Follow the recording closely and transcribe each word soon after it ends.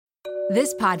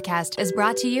This podcast is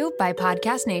brought to you by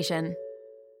Podcast Nation.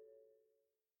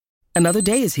 Another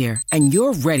day is here, and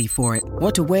you're ready for it.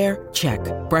 What to wear? Check.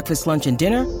 Breakfast, lunch, and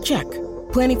dinner? Check.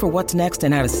 Planning for what's next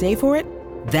and how to save for it?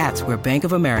 That's where Bank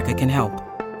of America can help.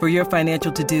 For your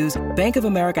financial to-dos, Bank of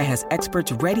America has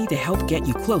experts ready to help get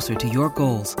you closer to your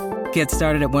goals. Get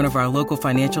started at one of our local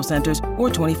financial centers or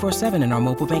 24/7 in our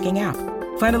mobile banking app.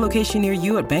 Find a location near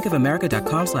you at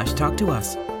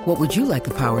bankofamerica.com/talktous. What would you like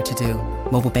the power to do?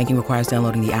 Mobile banking requires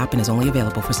downloading the app and is only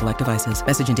available for select devices.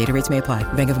 Message and data rates may apply.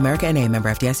 Bank of America N.A., member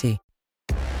FDIC.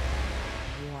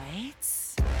 What?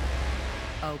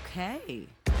 Okay.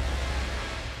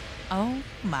 Oh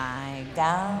my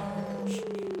gosh.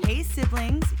 Hey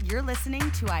siblings, you're listening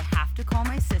to I Have to Call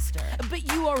My Sister.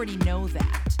 But you already know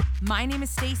that. My name is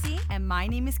Stacy. And my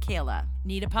name is Kayla.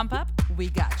 Need a pump up?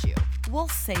 We got you. We'll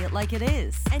say it like it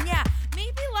is. And yeah,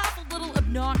 maybe laugh a little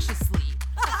obnoxiously.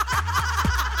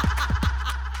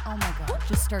 Oh my god,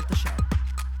 just start the show.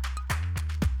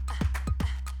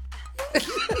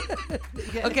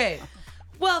 Okay.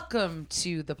 Welcome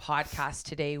to the podcast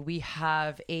today. We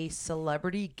have a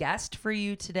celebrity guest for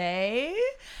you today.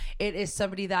 It is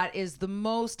somebody that is the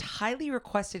most highly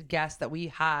requested guest that we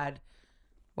had.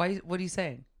 Why? What are you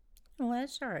saying? Oh,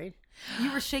 that's all right.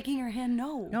 You were shaking your hand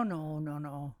no.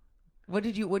 No. What do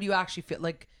you actually feel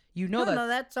like? No,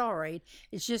 that's all right.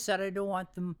 It's just that I don't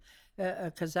want them,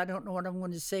 because I don't know what I'm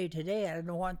going to say today. I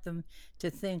don't want them to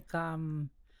think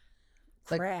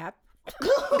crap.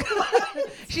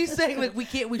 She's saying like we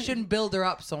shouldn't build her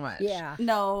up so much. Yeah.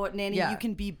 No, Nanny, Yeah. you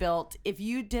can be built. If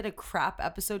you did a crap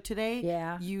episode today,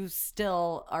 Yeah. you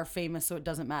still are famous, so it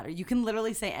doesn't matter. You can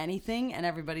literally say anything and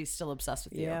everybody's still obsessed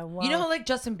with you. Yeah, well, You know how like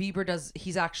Justin Bieber does,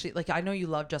 he's actually like, I know you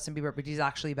love Justin Bieber, but he's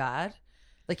actually bad.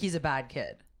 Like he's a bad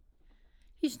kid.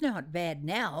 he's not bad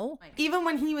now. Even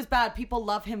when he was bad, people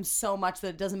love him so much that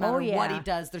it doesn't matter yeah. what he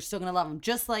does, they're still gonna love him.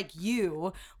 Just like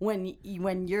you, when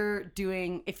you're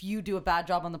doing, if you do a bad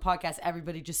job on the podcast,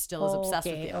 everybody just still is obsessed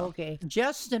with you. Okay.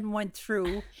 Justin went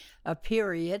through a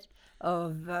period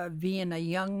of being a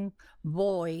young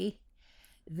boy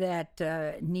that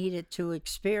needed to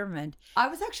experiment. I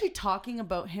was actually talking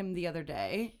about him the other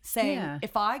day, saying Yeah.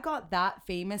 if I got that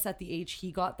famous at the age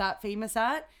he got that famous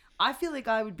at, I feel like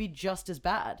I would be just as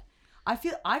bad. I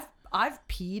feel I've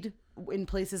peed in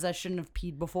places I shouldn't have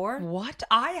peed before. What?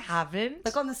 I haven't.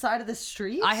 Like on the side of the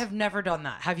street. I have never done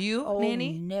that. Have you, Oh,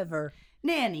 Nanny? never.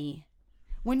 Nanny,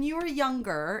 when you were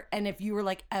younger and if you were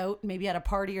like out maybe at a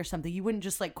party or something, you wouldn't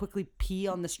just like quickly pee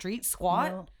on the street,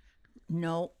 squat?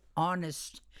 No,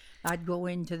 honest. I'd go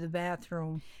into the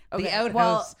bathroom. The Okay, outhouse.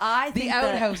 well, I think the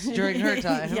that- outhouse during her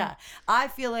time. Yeah. I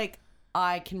feel like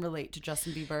I can relate to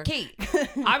Justin Bieber. Kate,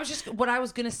 what I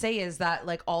was gonna say is that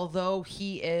like although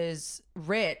he is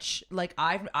rich, like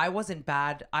I wasn't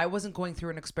bad. I wasn't going through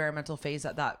an experimental phase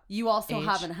at that. You also age.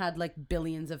 haven't had like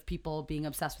billions of people being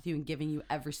obsessed with you and giving you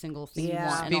every single thing you Yeah.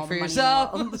 want. and Speak all for the money in the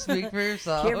world. yourself. Speak for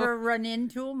yourself. You ever run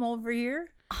into him over here?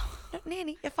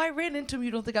 Nanny, if I ran into him,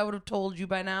 you don't think I would have told you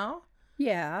by now?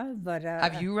 Yeah, but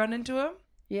Have you run into him?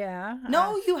 Yeah.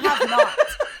 No, you have not,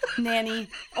 Nanny.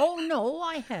 Oh no,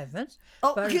 I haven't.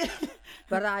 Oh,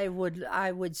 But I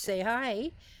would say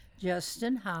hi,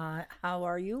 Justin. Hi, how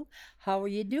are you? How are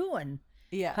you doing?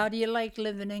 yeah. How do you like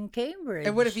living in Cambridge?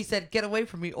 And what if he said, "Get away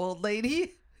from me, old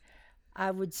lady"?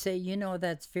 I would say,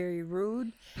 that's very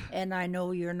rude, and I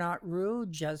know you're not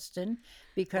rude, Justin,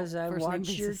 because I first name watched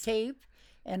your basis. tape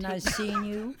and I seen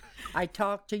you. I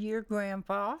talked to your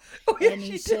grandpa, yeah, and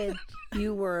he she said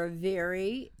you were a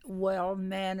very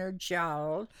well-mannered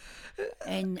child,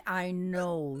 and I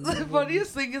know The you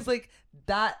funniest thing is like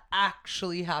that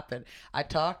actually happened. I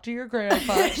talked to your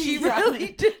grandpa. She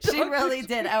really did. She talk really to-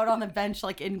 did, out on a bench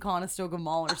like in Conestoga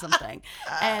Mall or something.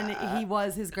 And he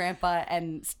was his grandpa,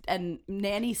 and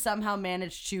Nanny somehow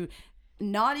managed to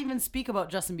not even speak about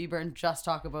Justin Bieber and just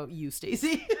talk about you,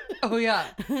 Stacey. Oh yeah.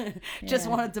 Just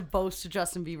wanted to boast to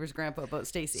Justin Bieber's grandpa about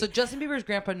Stacey. So Justin Bieber's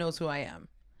grandpa knows who I am.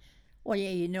 Well, yeah,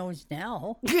 he knows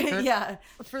now. Yeah.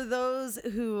 For those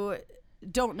who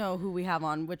don't know who we have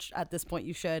on, which at this point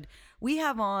you should, we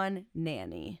have on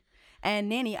Nanny. And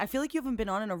Nanny, I feel like you haven't been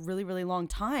on in a really, really long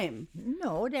time.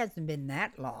 No, it hasn't been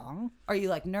that long. Are you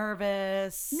like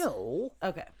nervous? No.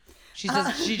 Okay. She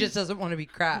just doesn't want to be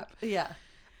crap. Yeah.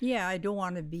 Yeah, I don't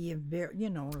want to be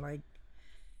like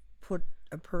put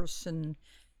a person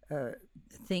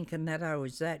thinking that I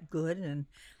was that good, and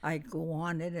I'd go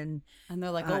on it, and And they're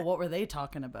like, oh, what were they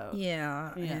talking about?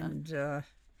 yeah. And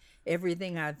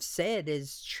everything I've said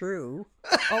is true.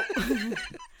 Oh.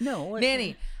 No,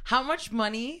 Nanny, how much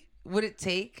money would it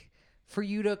take for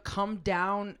you to come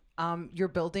down your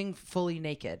building fully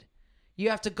naked? You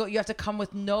have to come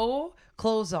with no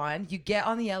clothes on. You get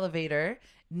on the elevator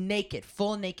naked,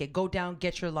 full naked. Go down,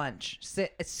 get your lunch.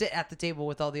 Sit at the table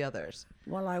with all the others.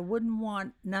 Well, I wouldn't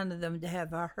want none of them to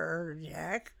have a heart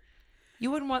attack.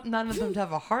 You wouldn't want none of them to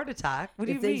have a heart attack. What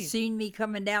do you If mean? they'd seen me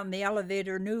coming down the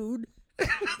elevator nude.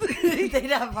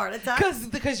 They'd have heart attacks.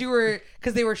 Because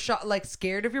they were shot, like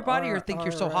scared of your body, or think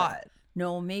you're so hot.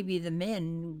 No, maybe the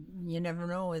men. You never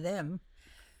know with them.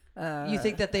 You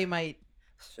think that they might?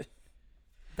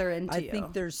 They're into I you.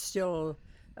 think there's still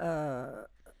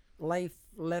life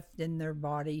left in their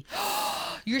body.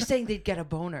 You're saying they'd get a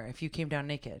boner if you came down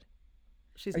naked?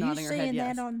 She's Are you nodding her head saying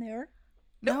yes. that on there?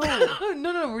 No,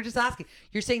 no. We're just asking.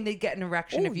 You're saying they'd get an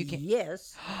erection if you came.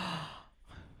 Yes.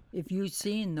 If you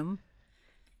seen them.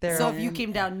 So if you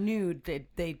came down nude,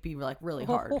 they'd be like really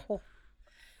hard. Well,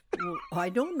 I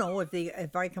don't know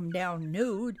if I come down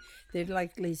nude, they'd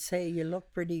likely say you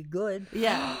look pretty good.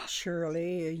 Yeah.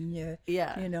 Shirley, and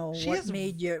Yeah. you know She what is-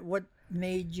 made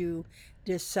you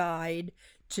decide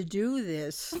to do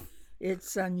this?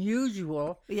 It's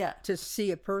unusual Yeah. to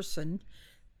see a person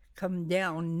come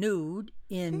down nude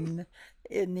in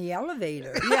the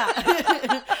elevator.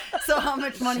 Yeah. So how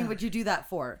much money would you do that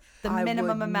for? The I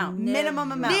minimum would amount. Minimum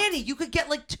never- amount. Nanny, you could get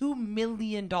like $2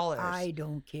 million. I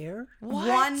don't care. What?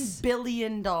 $1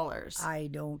 billion. I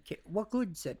don't care. What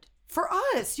good's it? For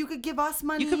us, you could give us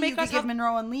money. You could make us give have-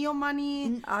 Monroe and Leo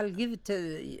money. I'll give it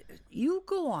to you.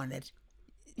 Go on it.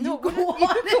 No, Go you on go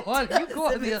it. on. You go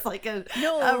on. It's like a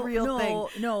No, real thing.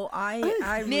 No, I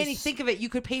Nanny, think of it. You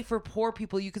could pay for poor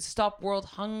people. You could stop world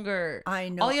hunger. I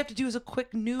know. All you have to do is a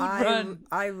quick nude run.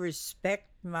 I respect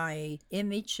my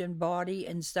image and body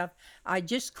and stuff. I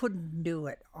just couldn't do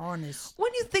it, honest.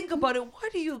 When you think about it,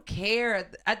 what do you care?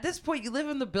 At this point, you live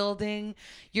in the building.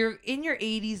 You're in your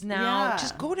 80s now. Yeah.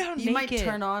 Just go down You naked. might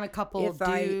turn on a couple of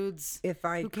dudes. Who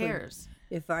Who cares?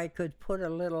 If I could put a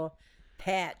little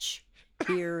patch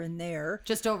here and there,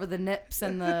 Just over the nips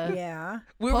and the yeah,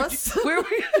 Where would Puss? you,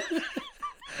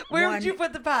 where would One- you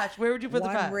put the patch? Where would you put the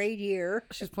one patch? right here.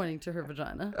 She's pointing to her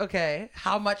vagina. Okay.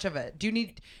 How much of it? Do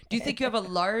you think you have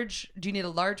do you need a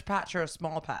large patch or a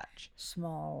small patch?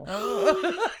 Small.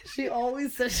 She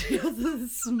always says she has a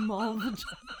small vagina.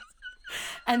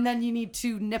 And then you need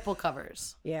 2 nipple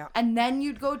covers. Yeah, And then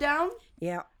you'd go down?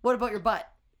 yeah. What about your butt?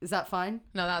 Is that fine?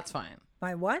 No, that's fine.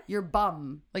 My what? Your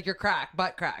bum. Like your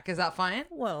butt crack. Is that fine?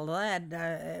 Well,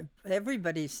 that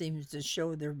everybody seems to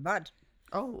show their butt.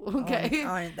 Oh,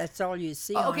 okay. That's all you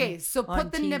see. Okay, on- so on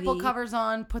put the nipple TV. covers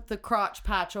on, put the crotch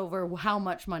patch over. How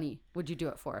much money would you do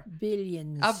it for?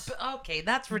 Billions. Okay,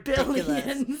 that's ridiculous.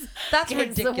 Billions. That's Okay,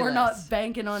 ridiculous. So we're not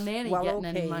banking on Nanny well, getting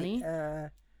okay. any money.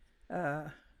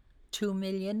 2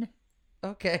 million.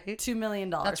 Okay. $2 million.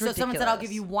 That's so if someone said, I'll give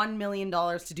ridiculous. you $1 million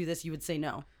to do this, you would say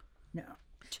no. No,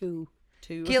 2.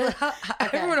 Kayla,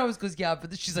 everyone always goes, yeah,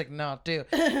 but she's like, no, dude.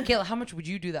 Kayla, how much would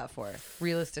you do that for,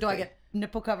 realistically? Do I get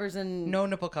nipple covers and no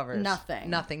nipple covers? Nothing.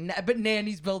 Nothing. But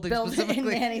Nanny's building building?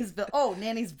 specifically. Nanny's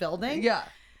Nanny's building? Yeah.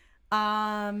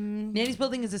 Nanny's Nanny's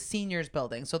building is a seniors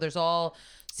building. So there's all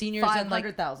seniors and like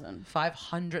 500,000.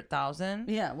 500,000,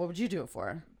 Yeah, what would you do it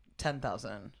for?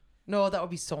 10,000. No, that would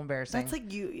be so embarrassing. That's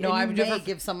like you. No, and I you would do it may for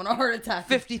give someone a heart attack.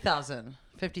 50,000.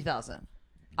 50,000.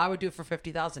 I would do it for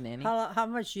 50,000, Nanny. How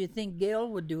much do you think Gail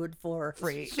would do it for?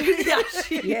 Free. Yeah,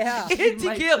 she- Yeah,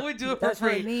 Auntie Gail would do it for That's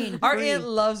what I free. mean, Our free. aunt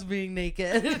loves being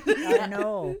naked. I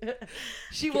know.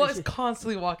 She was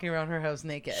constantly walking around her house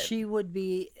naked. She would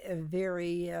be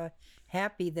very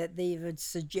happy that they would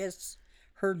suggest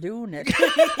her doing it.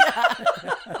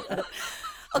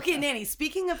 Okay, Nanny,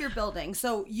 speaking of your building,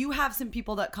 so you have some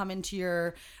people that come into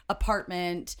your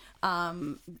apartment.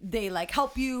 They like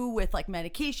help you with like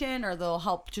medication, or they'll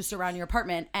help just around your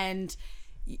apartment. And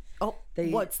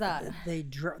what's that?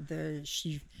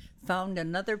 She found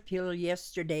another pill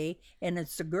yesterday, and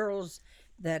it's the girls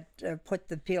that put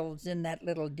the pills in that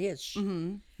little dish.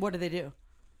 Mm-hmm. What do they do?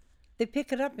 They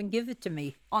pick it up and give it to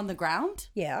me. On the ground?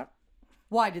 Yeah.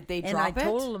 Why did they And drop I it?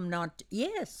 told them not to.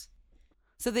 Yes.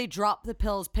 So they drop the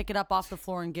pills, pick it up off the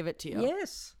floor, and give it to you.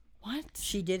 Yes. What?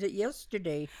 She did it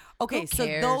yesterday. Okay, Who so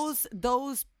cares?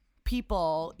 those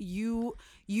people,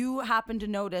 you happen to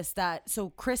notice that. So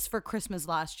Chris for Christmas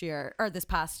last year, or this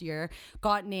past year,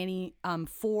 got Nanny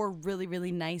 4 really,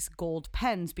 really nice gold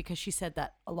pens because she said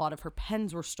that a lot of her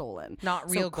pens were stolen. Not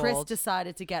So real Chris gold.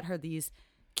 decided to get her these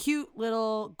cute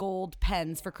little gold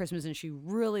pens for Christmas, and she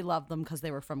really loved them because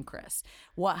they were from Chris.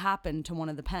 What happened to one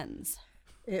of the pens?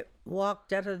 It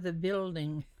walked out of the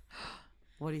building.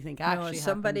 What do you think You actually know, happened?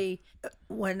 somebody,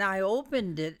 when I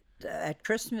opened it at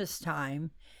Christmas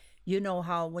time, you know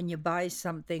how when you buy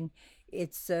something,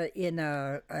 It's in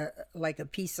a like a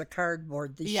piece of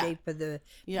cardboard, the Yeah. shape of the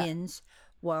Yeah. pins.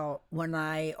 Well, when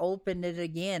I opened it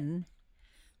again,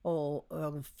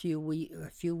 a few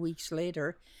weeks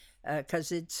later,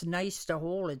 because it's nice to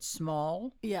hold. It's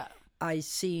small. Yeah. I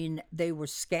seen they were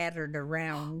scattered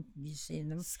around. You seen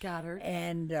them? Scattered.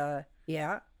 And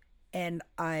yeah, and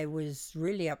I was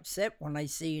really upset when I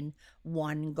seen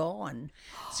one gone.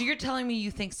 So you're telling me you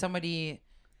think somebody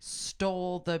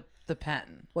stole the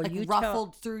pen? Well, Like you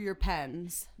ruffled through your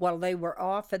pens. well, they were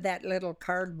off of that little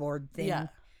cardboard thing. Yeah.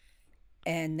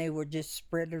 And they were just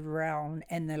spread around,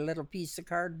 and the little piece of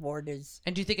cardboard is.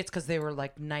 And do you think it's because they were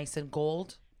like nice and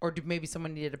gold, or do maybe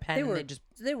someone needed a pen They and were they just?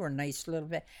 they were nice little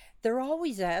bit. They're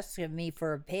always asking me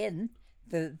for a pen.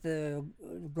 The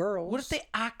girls. What if they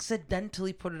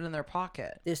accidentally put it in their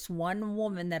pocket? This one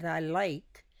woman that I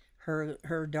like,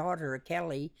 her daughter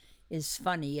Kelly, is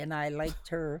funny, and I liked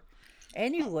her.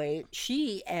 Anyway,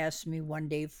 she asked me one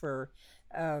day for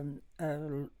a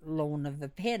loan of a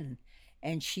pen,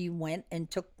 and she went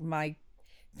and took my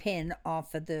pen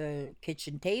off of the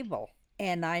kitchen table,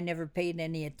 and I never paid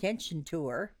any attention to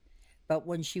her. But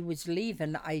when she was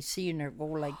leaving, I seen her go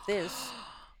like this,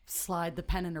 Slide the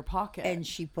pen in her pocket. and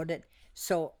she put it.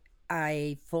 So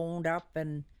I phoned up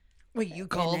and Wait, you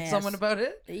called asked- someone about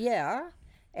it? yeah,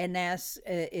 and asked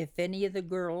if any of the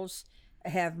girls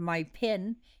have my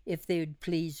pen, if they would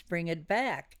please bring it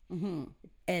back. Mm-hmm.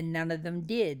 And none of them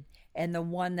did. And the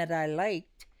one that I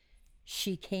liked,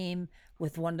 she came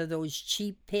with one of those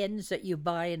cheap pens that you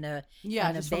buy in a yeah,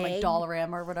 in a just from like bag.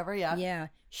 Dollarama or whatever. Yeah. Yeah.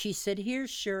 She said, "Here,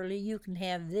 Shirley, you can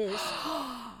have this."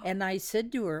 And I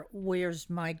said to her, "Where's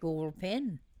my gold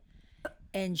pen?"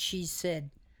 And she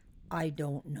said, "I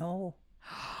don't know."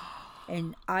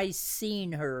 And I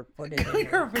seen her put it in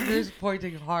Her her. fingers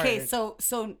pointing hard. Okay, so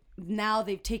now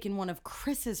they've taken one of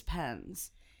Chris's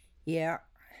pens. Yeah,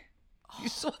 You're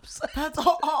so upset. That's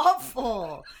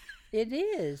awful. it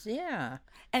is. Yeah.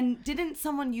 And didn't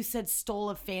someone you said stole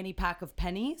a fanny pack of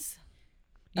pennies?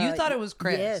 You thought it was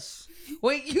Chris. Yes.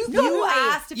 Wait, you thought You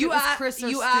asked if it was Chris or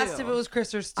you Stu. asked if it was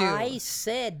Chris or Stu. I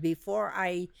said before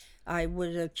I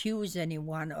would accuse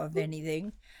anyone of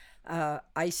anything,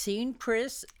 I seen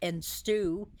Chris and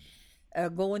Stu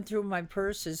going through my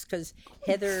purses because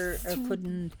Heather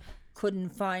couldn't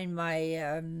find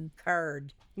my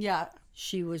card. Yeah.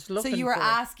 She was So looking. you were for it.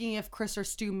 asking if Chris or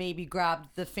Stu maybe grabbed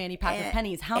the fanny pack of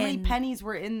pennies. How many and- pennies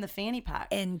were in the fanny pack?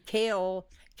 And Gail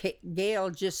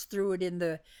just threw it in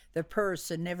the purse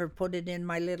and never put it in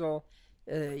my little,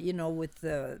 with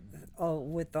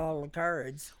all the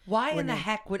cards. Why in the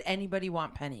heck would anybody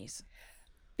want pennies?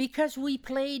 Because we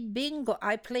played bingo.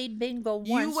 I played bingo once.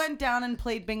 You went down and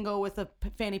played bingo with a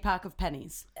fanny pack of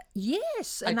pennies.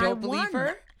 Yes, I and don't won. believe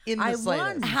her in the I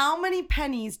slightest. won. How many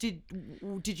pennies did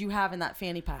you have in that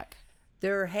fanny pack?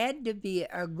 There had to be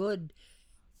a good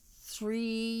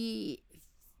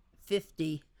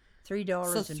 $3.50. So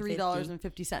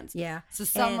 $3.50. Yeah. So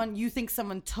you think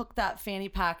someone took that fanny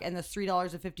pack and the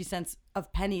 $3.50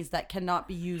 of pennies that cannot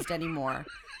be used anymore?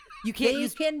 You can't They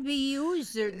use. can be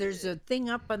used. There's a thing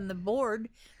up on the board.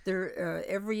 There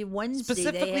every Wednesday.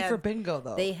 Specifically they have, for bingo,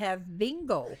 though. They have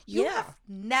bingo. You yeah. have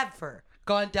never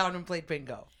gone down and played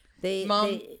bingo.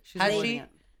 Mom, She's Has avoiding she? it.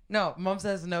 No, Mom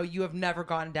says no. You have never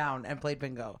gone down and played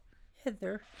bingo.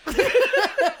 Heather.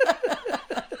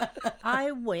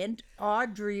 I went.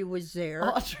 Audrey was there.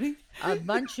 Audrey. A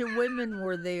bunch of women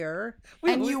were there,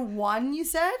 And you won, you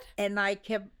said? and I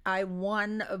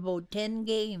won about 10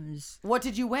 games. What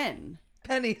did you win?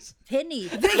 Pennies.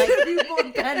 Pennies. You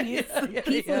won pennies.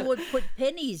 People would put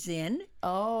pennies in,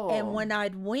 Oh. and when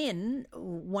I'd win,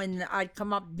 when I'd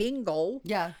come up bingo,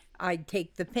 Yeah. I'd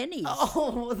take the pennies.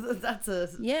 Oh, that's a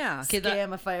Yeah.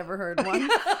 scam if I ever heard one.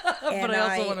 And But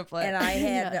I also want to play. And I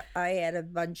had a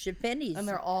bunch of pennies. And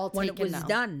they're all when it taken was now.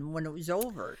 done, when it was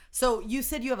over. So you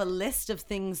said you have a list of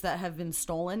things that have been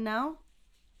stolen now?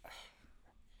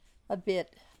 A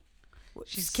bit.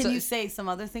 Can you say some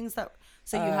other things that...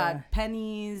 So you had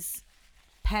pennies,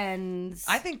 pens...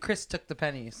 I think Chris took the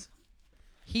pennies.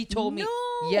 He told me.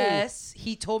 No. Yes,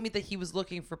 he told me that he was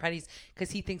looking for pennies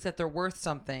because he thinks that they're worth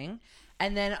something.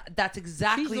 And then that's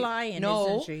exactly. She's lying,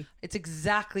 no, isn't she? It's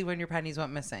exactly when your pennies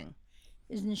went missing.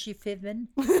 Isn't she fibbing?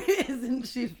 Isn't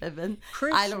she fibbing?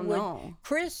 I don't know.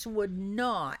 Chris would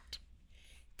not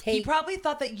take. He probably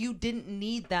thought that you didn't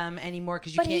need them anymore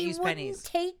because you but can't he use wouldn't pennies.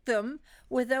 take them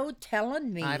without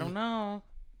telling me. I don't know.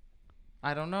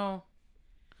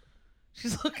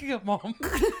 She's looking at Mom.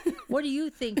 What do you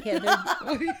think, Heather?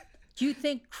 Do you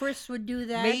think Chris would do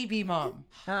that? Maybe Mom.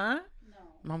 Huh?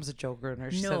 Mom's a joker,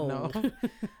 and she No. said no.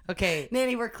 Okay.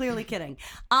 Nanny, we're clearly kidding.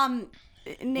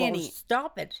 Nanny. Well,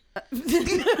 stop it.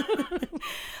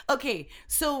 Okay,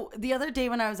 so the other day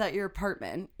when I was at your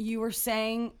apartment, you were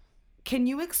saying, can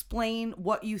you explain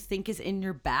what you think is in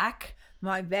your back?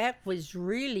 My back was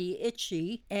really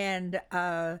itchy, and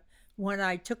when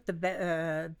I took the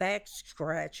back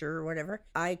scratcher or whatever,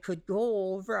 I could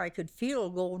feel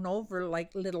going over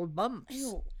like little bumps.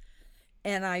 Ew.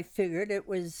 And I figured it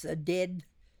was a dead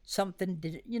something,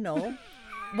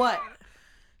 What?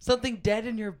 Something dead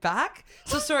in your back?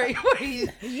 So sorry. Wait.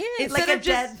 Yes. Like Instead a of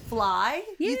dead fly?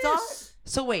 You thought? Yes.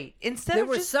 So wait. Instead There of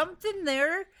was just something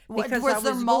there because Was I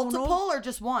there was multiple going or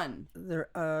just one?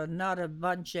 over, not a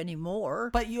bunch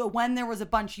anymore. But when there was a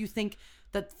bunch, you think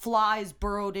that flies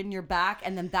burrowed in your back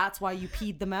and then that's why you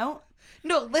peed them out?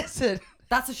 no, listen.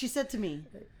 That's what she said to me.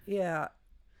 Yeah,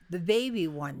 the baby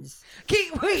ones. Okay,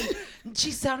 wait.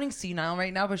 She's sounding senile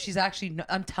right now, but she's actually.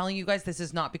 I'm telling you guys, this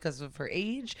is not because of her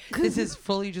age. This is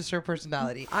fully just her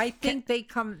personality. I think the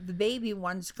baby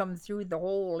ones come through the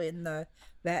hole in the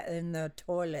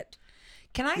toilet.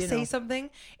 Can I say something?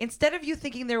 Instead of you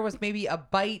thinking there was maybe a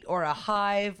bite or a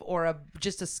hive or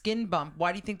just a skin bump,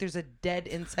 why do you think there's a dead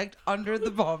insect under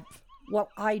the bump? Well,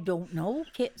 I don't know.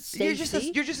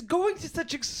 Stacey, You're just going to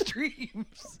such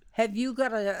extremes. have you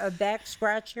got a back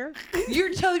scratcher?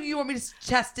 You're telling me you want me to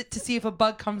test it to see if a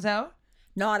bug comes out?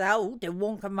 Not out. It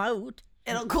won't come out.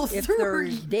 It'll go If through they're her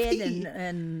dead pee.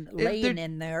 and If laying they're-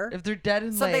 in there. If they're dead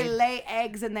and So they laid. lay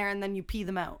eggs in there and then you pee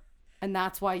them out. And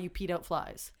that's why you peed out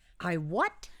flies. I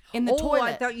what? In the I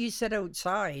toilet. thought you said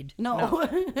outside. No.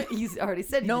 You already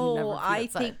said you didn't never No, pee I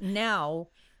outside. think now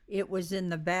it was in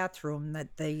the bathroom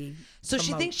that they. So come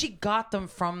she out. thinks she got them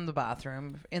from the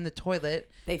bathroom in the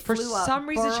toilet. They For flew up, some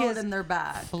reason she burrowed has in their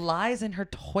bag. flies in her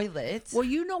toilet. Well,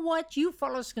 you know what? You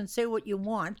fellas can say what you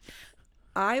want.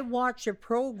 I watch a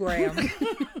program.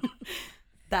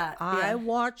 I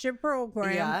watch a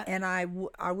program, Yeah. and I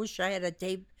wish I had a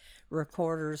tape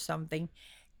recorder or something.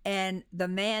 And the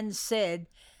man said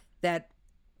that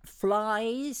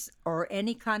flies or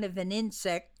any kind of an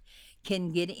insect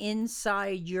can get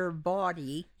inside your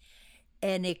body,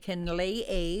 and it can lay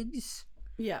eggs,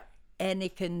 Yeah. and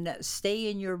it can stay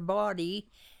in your body.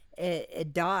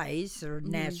 It dies or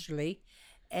naturally,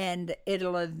 and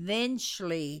it'll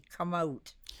eventually come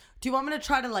out. Do you want me to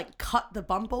try to like cut the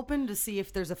bump open to see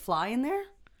if there's a fly in there?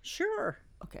 Sure.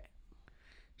 Okay.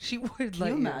 She would Can like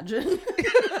you imagine?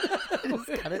 Just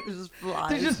cut it. There's just flies.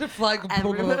 There's just a flag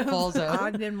Everywhere. falls out.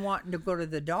 I've been wanting to go to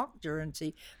the doctor and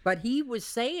see, but he was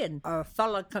saying a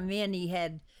fella come in. He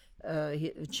had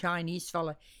a Chinese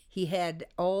fella. He had it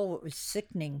was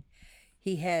sickening.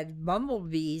 He had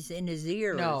bumblebees in his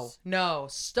ears. No,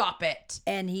 stop it.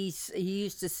 And he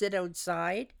used to sit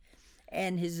outside,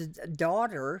 and his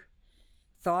daughter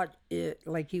thought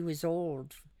like he was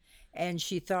old, and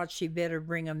she thought she better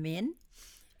bring him in,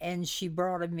 and she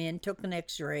brought him in, took an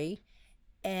X-ray,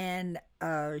 and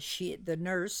the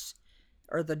nurse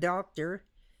or the doctor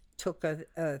took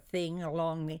a thing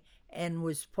along and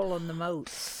was pulling them out.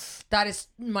 That is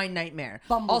my nightmare.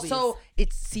 Bumblebees. Also,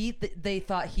 they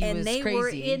thought he And was they crazy. were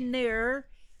in there.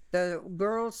 The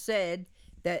girl said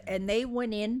that, and they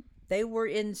went in. They were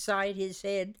inside his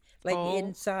head, like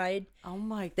inside. Oh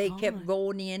my They god. kept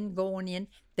going in.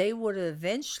 They would have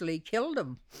eventually killed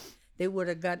him. They would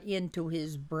have got into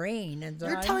his brain. And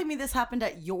You're telling me this happened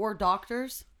at your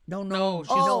doctor's? No,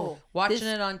 she's watching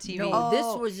it on TV. No, this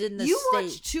was in the You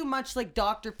States. watch too much like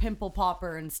Dr. Pimple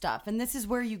Popper and stuff, and this is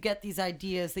where you get these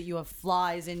ideas that you have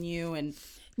flies in you and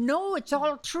No, it's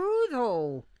all true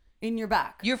though. in your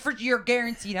back. You're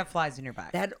guaranteed to have flies in your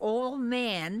back. That old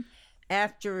man,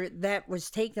 after that was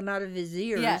taken out of his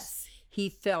ears, Yes. he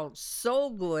felt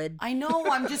so good. I know.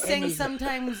 I'm just saying he's-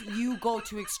 sometimes you go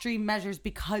to extreme measures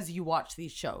because you watch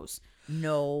these shows.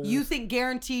 No, You think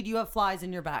guaranteed you have flies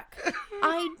in your back.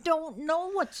 I don't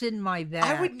know what's in my back.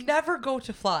 I would never go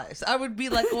to flies. I would be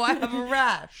like, oh, I have a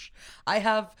rash. I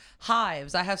have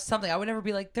hives. I have something. I would never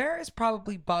be like, there is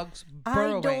probably bugs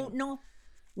burrowing. I don't know.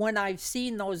 When I've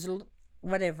seen those,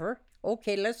 whatever.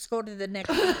 Okay, let's go to the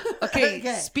next. Okay,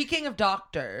 speaking of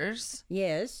doctors,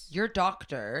 Yes, your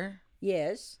doctor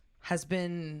yes. has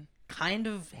been kind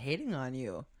of hating on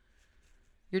you.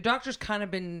 Your doctor's kind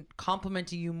of been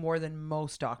complimenting you more than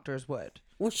most doctors would.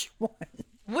 Which one?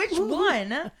 Which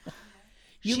one?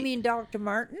 You mean Dr.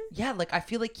 Martin? Yeah, like I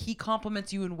feel like he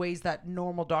compliments you in ways that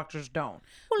normal doctors don't.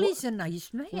 Well, he's a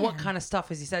nice man. What kind of stuff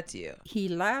has he said to you? He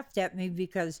laughed at me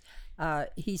because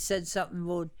he said something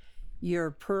about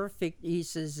you're perfect. He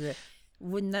says,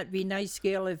 wouldn't that be nice,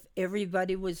 Gail, if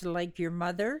everybody was like your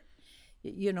mother?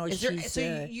 You know, Is there, she's...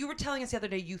 so you were telling us the other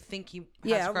day you think he has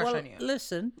yeah, a crush well, on you.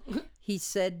 listen, he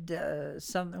said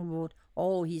something about,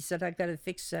 Oh, he said, I got to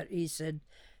fix that. He said,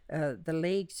 the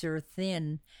legs are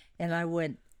thin. And I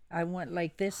went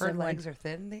like this. Her I went, legs are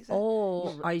thin, they said?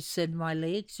 oh, I said, my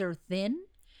legs are thin?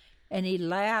 And he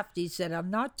laughed. He said, I'm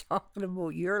not talking about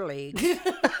your legs.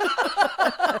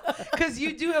 Because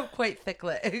you do have quite thick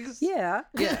legs. Yeah.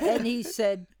 And he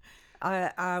said,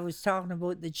 I was talking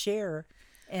about the chair.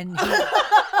 And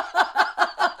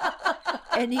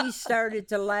he started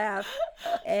to laugh.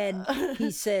 And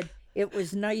he said, it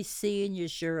was nice seeing you,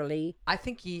 Shirley. I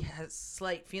think he has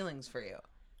slight feelings for you.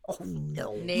 Oh,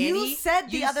 no. Nanny, You said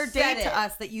the other day said to it.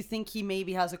 us that you think he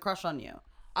maybe has a crush on you.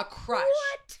 A crush.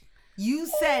 What? You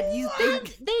said you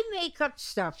think. They make up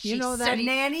stuff. You She know said that? he-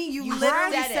 Nanny, you You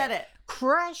literally said it. said it.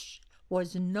 Crush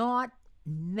was not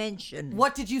mentioned.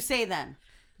 What did you say then?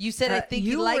 You said, I think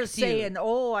he you were likes saying, you.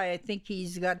 oh, I think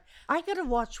he's got. I gotta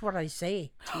watch what I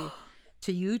say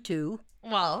to you two.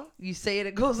 Well, you say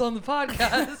it goes on the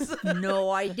podcast. No,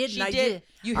 I didn't. She I did.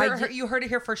 You I heard her. did- You heard it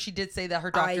here first. She did say that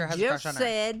her doctor I has a just crush on her.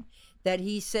 said that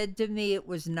he said to me, "It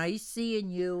was nice seeing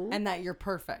you." And that you're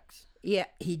perfect. yeah,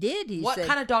 he did. He What said,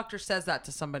 kind of doctor says that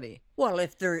to somebody? Well,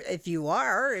 if you're,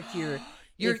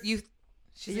 You're if- you.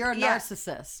 You're a yeah.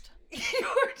 narcissist. Do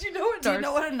you know what? Do you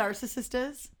know what a narcissist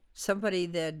is? somebody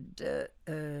that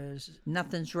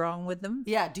nothing's wrong with them.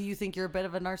 Yeah. Do you think you're a bit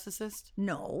of a narcissist?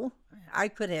 No, I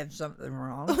could have something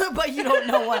wrong. But you don't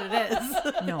know what it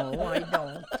is. No, I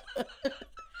don't.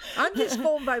 I'm just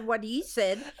going by what he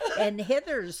said. And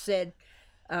Heather said,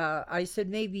 I said,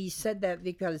 maybe he said that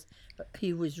because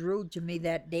he was rude to me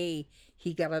that day.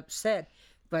 He got upset.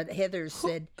 But Heather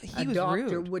said He a was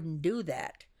doctor rude. wouldn't do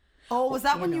that. Oh, was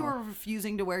that when you know. were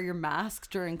refusing to wear your mask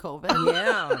during COVID?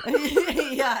 Yeah.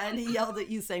 Yeah, and he yelled at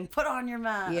you saying, "Put on your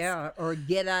mask." Yeah. Or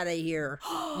get out of here.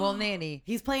 Well, Nanny.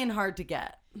 He's playing hard to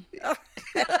get.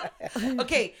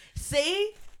 Okay,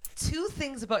 say 2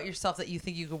 things about yourself that you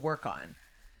think you could work on.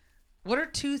 What are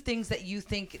 2 things that you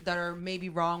think that are maybe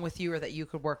wrong with you or that you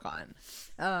could work on?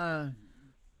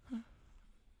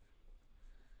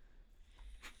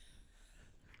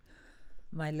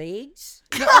 My legs.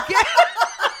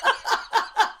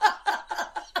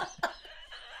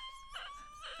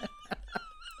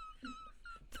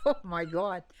 Oh my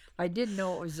God. I didn't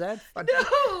know it was that funny.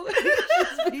 No,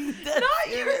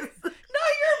 not your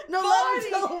No, body. let me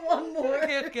tell one more.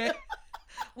 Okay.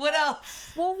 What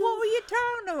else? Well, what were you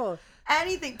talking about?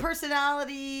 Anything,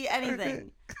 personality,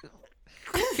 anything.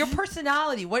 Your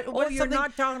personality. What Oh, is you're something?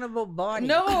 not talking about body.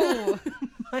 No.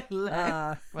 My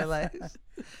leg. My legs.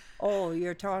 Oh,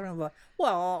 you're talking about.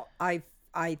 Well, I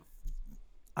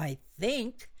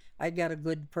think I got a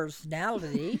good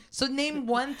personality. So name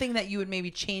one thing that you would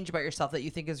maybe change about yourself that you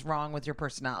think is wrong with your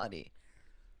personality.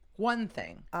 One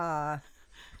thing.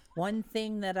 One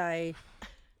thing that I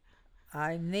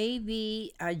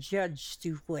judge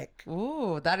too quick.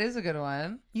 Ooh, that is a good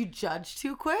one. You judge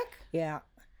too quick? Yeah.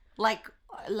 Like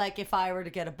if I were to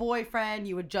get a boyfriend,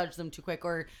 you would judge them too quick,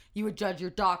 or you would judge your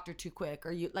doctor too quick,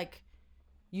 or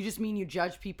you just mean you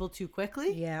judge people too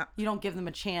quickly? Yeah. You don't give them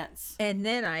a chance. And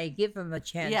then I give him a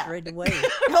chance Yeah. right away.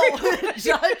 No,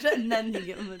 judge and then you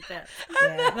give them a chance.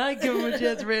 Yeah. And I give him a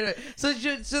chance right away. So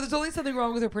there's only something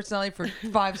wrong with her personality for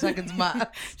 5 seconds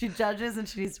max. She judges and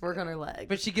she needs to work on her leg.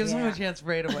 But she gives him a Yeah. chance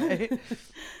right away.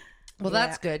 Well, Yeah.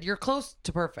 that's good. You're close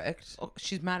to perfect. Oh,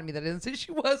 she's mad at me that I didn't say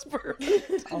she was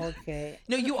perfect. Okay.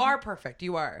 No, you are perfect.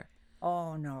 You are.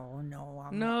 Oh no,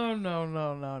 I'm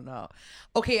No.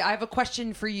 Okay, I have a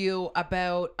question for you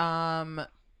about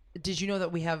did you know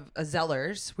that we have a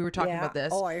Zellers? We were talking about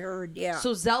this. Oh, I heard. Yeah.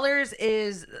 So Zellers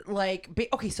is like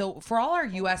okay, so for all our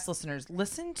US listeners,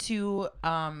 listen to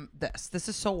this. This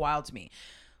is so wild to me.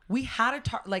 We had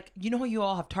like you know how you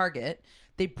all have Target?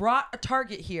 They brought a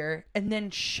Target here and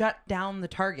then shut down the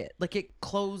Target. Like it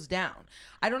closed down.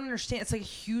 I don't understand. It's like a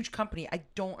huge company. I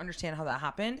don't understand how that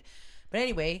happened. But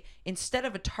anyway, instead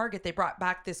of a Target, they brought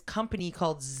back this company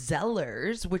called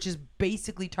Zellers, which is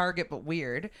basically Target but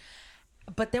weird.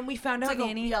 But then we found out,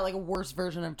 Nanny, like a worse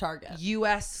version of Target.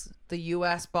 the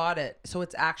US bought it. So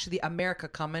it's actually America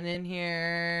coming in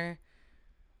here.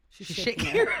 She's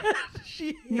shaking her head.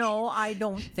 No, I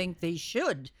don't think they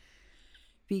should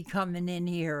be coming in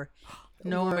here.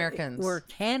 No Americans. We're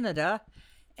Canada,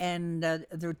 and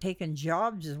they're taking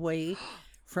jobs away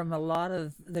from a lot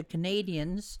of the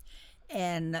Canadians,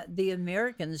 and the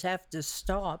Americans have to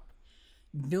stop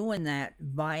doing that,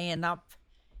 buying up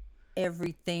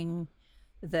everything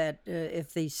that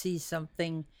if they see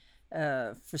something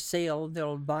for sale,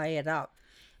 they'll buy it up.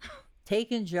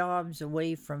 Taking jobs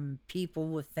away from people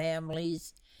with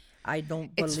families I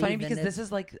don't believe It's funny in because it. this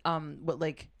is like what,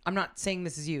 like, I'm not saying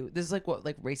this is you. This is like what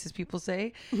like racist people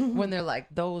say when they're like,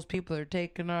 those people are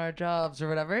taking our jobs or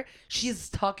whatever. She's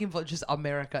talking about just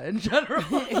America in general.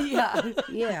 Yeah.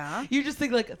 Yeah. You just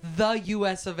think like the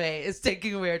US of A is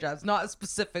taking away our jobs, not a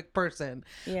specific person.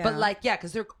 Yeah. But like, yeah,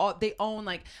 because they own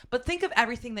like, but think of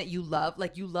everything that you love.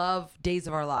 Like you love Days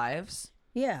of Our Lives.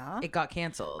 Yeah. It got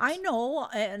canceled. I know,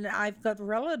 and I've got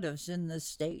relatives in the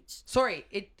States. Sorry,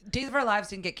 Days of Our Lives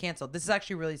didn't get canceled. This is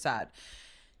actually really sad.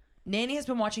 Nanny has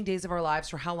been watching Days of Our Lives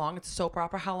for how long? It's a soap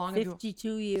opera. How long?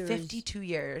 52 years. 52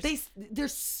 years.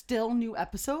 There's still new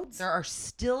episodes. There are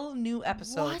still new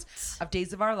episodes of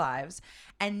Days of Our Lives,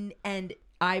 and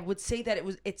I would say that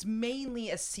it's mainly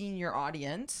a senior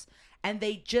audience, and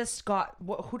they just got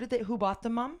who bought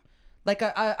them, Mom? Like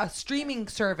a streaming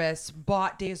service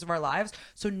bought Days of Our Lives,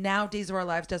 so now Days of Our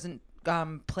Lives doesn't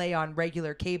play on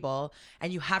regular cable,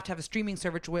 and you have to have a streaming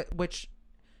service which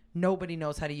nobody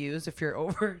knows how to use if you're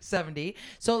over 70.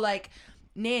 So like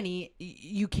Nanny,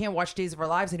 you can't watch Days of Our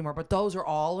Lives anymore, but those are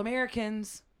all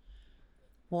Americans.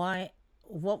 Why?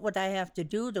 What would I have to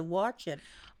do to watch it?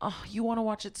 Oh, you want to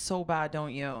watch it so bad,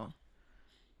 don't you?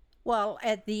 Well,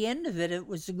 at the end of it, it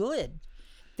was good.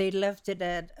 They left it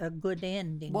at a good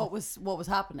ending. What was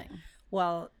happening?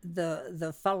 Well,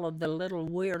 the fellow, the little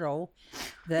weirdo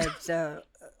that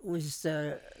was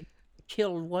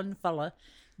killed one fella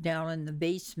down in the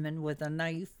basement with a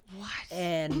knife. What?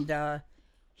 And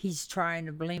he's trying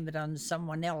to blame it on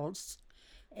someone else.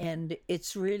 And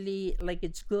it's really like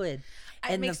it's good.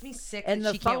 It makes me sick And that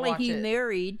the she can't fella watch he it.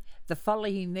 married,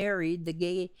 the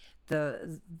gay,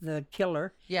 the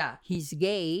killer. Yeah. He's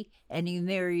gay, and he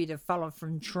married a fella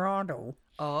from Toronto.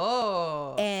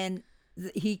 Oh. And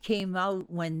he came out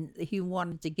when he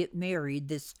wanted to get married,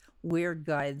 this weird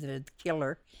guy, the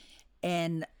killer.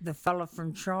 And the fella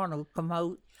from Toronto come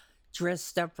out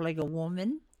dressed up like a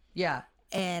woman. Yeah.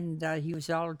 And he was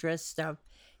all dressed up.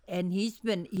 And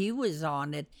he was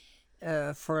on it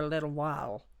for a little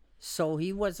while. So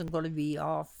he wasn't going to be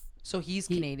off. So he's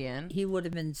Canadian. He would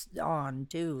have been on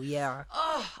too, yeah.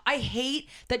 Oh, I hate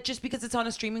that just because it's on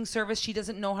a streaming service, she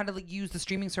doesn't know how to like use the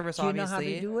streaming service, Do you know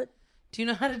obviously. how to do it? Do you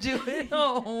know how to do it?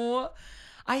 No.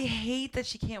 I hate that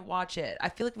she can't watch it. I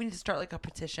feel like we need to start like a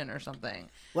petition or something.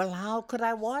 Well, how could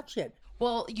I watch it?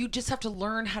 Well, you just have to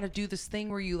learn how to do this thing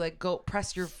where you like go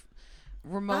press your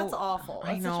remote. That's awful.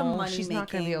 I That's know. such a money She's not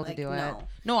going to be able to making, do like, it. no.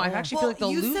 No, I actually feel like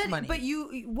they'll you lose said, money. But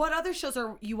what other shows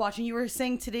are you watching? You were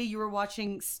saying today you were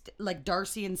watching like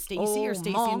Darcy and Stacy or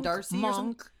Stacy and Darcy or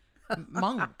something.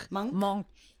 Monk. Monk.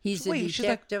 He's a Wait,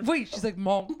 detective. she's like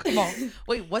Monk.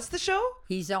 Wait, what's the show?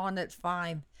 He's on at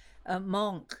 5.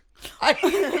 Monk.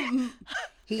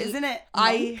 Isn't it?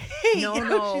 I hate No, how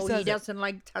no, she says he it. doesn't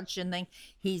like touching things.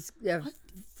 He's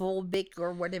phobic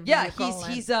or whatever. Yeah, you call he's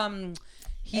it. he's And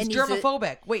he's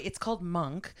germophobic. Wait, it's called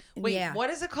Monk. Wait, Yeah. what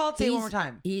is it called? Say it one more He's-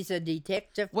 time. He's a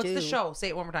detective What's too. the show? Say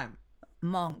it one more time.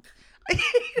 Monk.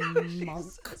 Monk.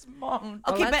 Monk.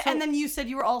 Okay, Well, that's and then you said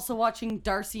you were also watching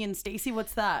Darcy and Stacy.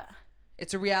 What's that?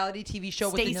 It's a reality TV show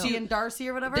with Stacy the and Darcy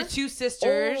or whatever. the two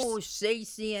sisters. Oh,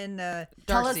 Stacy and Tell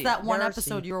us Darcy, that one Darcy.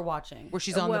 episode you were watching. where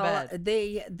she's on the bed.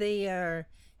 They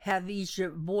have each a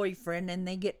boyfriend and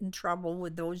they get in trouble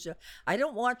with those. I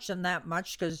don't watch them that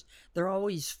much because they're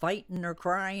always fighting or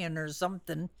crying or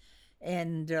something.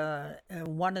 And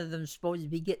one of them's supposed to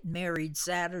be getting married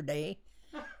Saturday,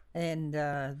 and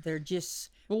they're just.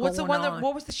 Well, what's the going one that? on.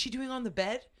 What was she doing on the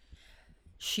bed?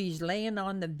 She's laying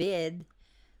on the bed,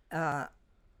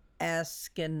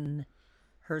 asking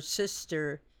her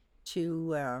sister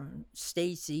to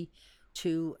Stacy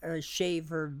to shave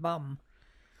her bum.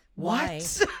 Why?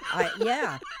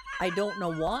 What? I don't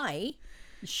know why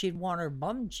she'd want her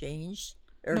bum changed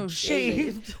or No,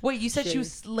 shaved. Wait, you said she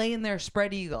was laying there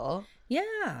spread eagle.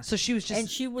 Yeah. So she was just. And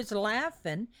she was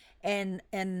laughing, and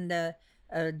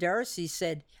Darcy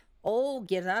said, "Oh,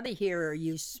 get out of here, or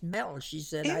you smell." She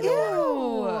said, "I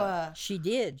don't want." She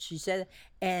did. She said,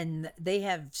 and they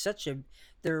have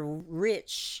they're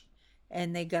rich,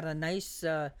 and they got a nice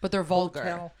but they're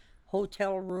vulgar.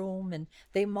 hotel room, and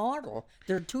they model.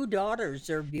 Their 2 daughters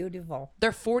are beautiful.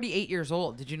 They're 48 years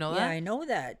old. Did you know Yeah, that? I know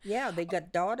that. Yeah, they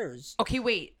got daughters. Okay,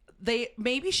 wait.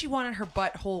 Maybe she wanted her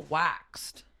butthole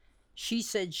waxed. She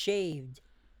said shaved.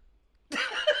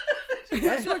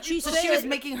 That's what she So said. she was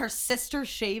making her sister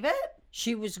shave it?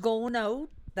 She was going out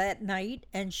that night,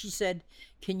 and she said,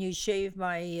 "Can you shave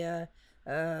my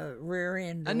rear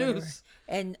end?" or whatever?" Anus.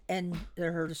 And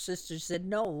her sister said,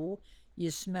 "No,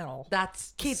 you smell."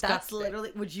 That's Kate, that's disgusting.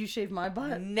 literally. Would you shave my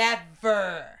butt?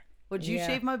 Never. Would you Yeah.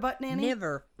 shave my butt, Nanny?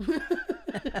 Never.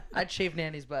 I'd shave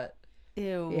Nanny's butt.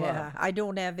 Ew. Yeah, I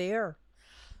don't have hair.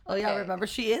 Oh yeah, remember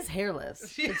she is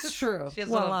hairless. It's true. She has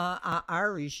Well,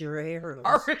 Irish, you're hairless.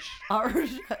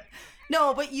 Irish.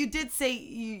 No, but you did say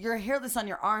you're hairless on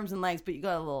your arms and legs, but you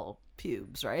got a little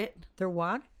pubes, right? They're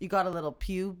what? You got a little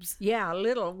pubes. Yeah, a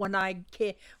little. When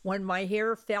my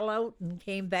hair fell out and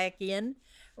came back in,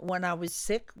 when I was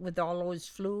sick with all those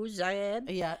flus I had,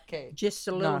 Yeah, okay. just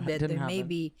a little No, it bit. didn't There may happen.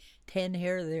 be 10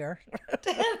 hair there.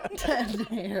 10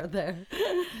 hair there.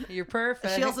 You're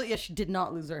perfect. She also, she did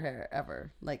not lose her hair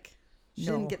ever. Like, she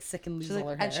No. didn't get sick and lose She's like, all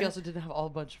her hair. and she also didn't have all a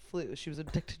bunch of flu. She was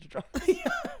addicted to drugs.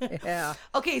 Yeah.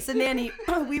 Okay, so Nanny,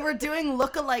 we were doing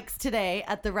lookalikes today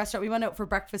at the restaurant. We went out for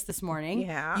breakfast this morning.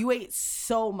 Yeah. You ate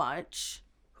so much.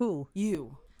 Who?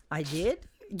 You. I did?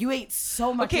 You ate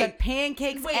so much. Okay. You had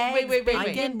pancakes, eggs, wait.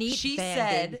 I didn't eat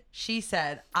She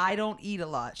said, I don't eat a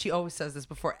lot. She always says this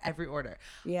before every order.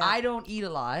 Yeah. I don't eat a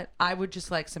lot. I would just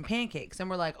like some pancakes. And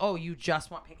we're like, oh, you just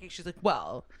want pancakes? She's like,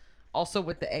 well, also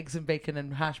with the eggs and bacon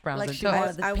and hash browns Like and she toast.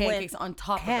 wanted the pancakes on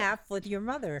top of it. half with your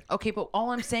mother. Okay, but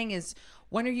all I'm saying is,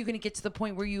 when are you going to get to the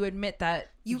point where you admit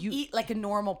that You eat like a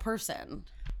normal person.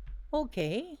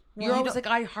 Okay. You're always like,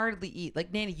 I hardly eat.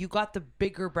 Like, Nanny, you got the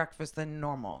bigger breakfast than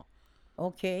normal.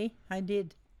 Okay, I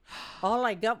did. All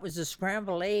I got was a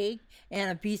scrambled egg and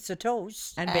a piece of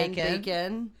toast. And And bacon.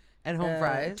 bacon. And home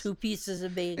fries. 2 pieces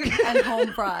of bacon. And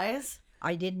home fries.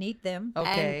 I didn't eat them.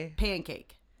 Okay. And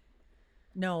pancake.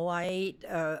 No, I ate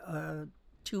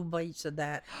 2 bites of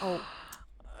that. Oh,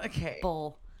 Okay.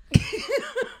 bull.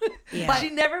 Yeah. But she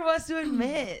never wants to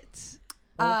admit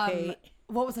Okay.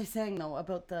 What was I saying though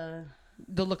about the...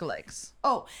 the lookalikes.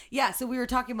 Oh, yeah. So we were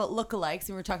talking about lookalikes and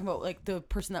we were talking about like the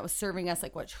person that was serving us,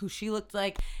 like who she looked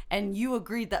like. And you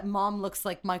agreed that mom looks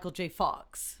like Michael J.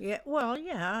 Fox. Yeah, well,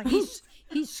 yeah,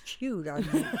 he's cute. I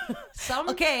mean,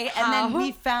 Okay. And then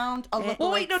we found a lookalike.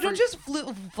 Well, wait, no, don't just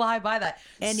fly by that.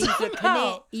 and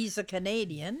Somehow, he's a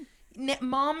Canadian.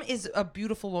 Mom is a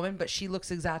beautiful woman, but she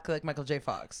looks exactly like Michael J.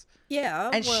 Fox. Yeah,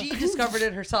 And well, she discovered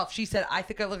it herself. She said, I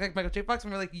think I look like Michael J. Fox.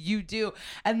 And we're like, you do.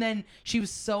 And then she was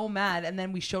so mad. And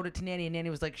then we showed it to Nanny, and Nanny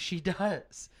was like, she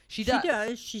does. She does. she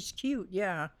does. She's cute.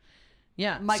 Yeah,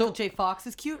 Yeah. Michael So- J. Fox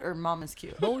is cute or mom is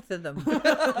cute? both of them.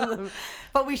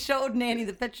 But we showed Nanny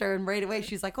the picture and right away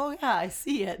she's like, oh yeah, I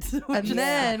see it. And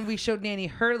then we showed Nanny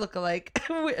her lookalike,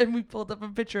 and we pulled up a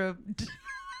picture of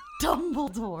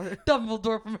Dumbledore.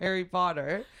 Dumbledore from Harry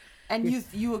Potter. And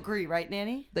you agree, right,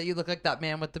 Nanny? That you look like that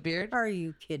man with the beard. Are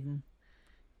you kidding?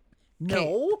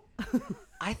 No,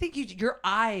 I think your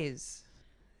eyes,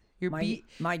 your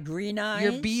my green eyes.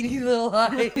 your beady little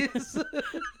eyes.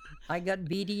 I got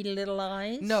beady little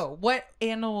eyes. No, what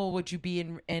animal would you be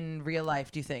in real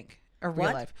life? Do you think, or real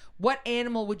What? life? What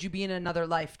animal would you be in another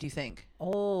life? Do you think?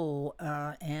 Oh,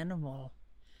 animal,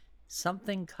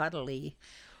 something cuddly.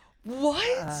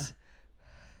 What?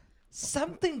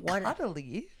 Something what-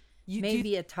 cuddly.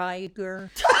 Maybe a tiger.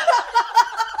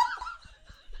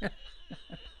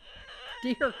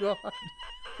 Dear God,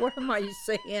 what am I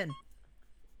saying?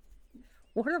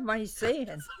 What am I saying?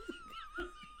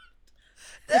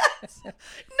 That's not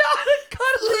a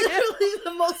cuddly. Literally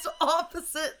the most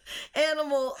opposite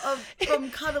animal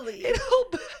from cuddly.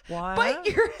 It'll What? bite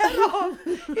your head off.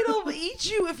 It'll eat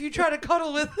you if you try to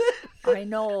cuddle with it. I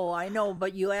know,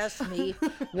 but you asked me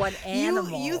what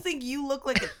animal. You think you look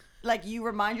like you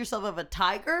remind yourself of a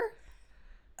tiger?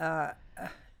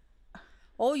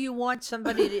 Oh, you want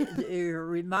somebody to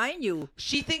remind you?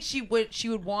 She thinks she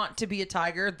would want to be a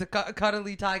tiger, the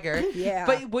cuddly tiger. Yeah.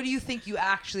 But what do you think you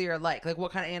actually are like? Like,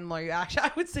 what kind of animal are you actually?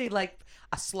 I would say like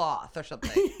a sloth or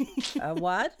something.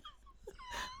 What?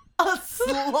 A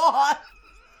sloth.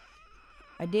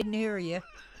 I didn't hear you.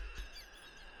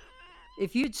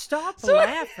 If you'd stop Sorry,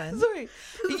 laughing. Sorry.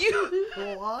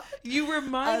 What? You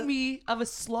remind me of a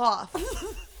sloth.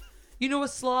 You know a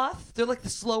sloth? They're like the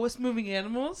slowest moving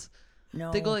animals. No.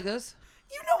 They go like this.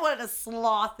 You know what a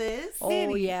sloth is.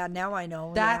 Oh yeah, now I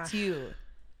know. That's yeah. you.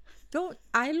 Don't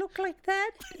I look like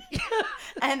that?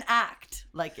 And act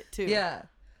like it too. Yeah.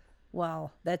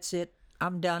 Well, that's it.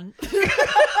 I'm done.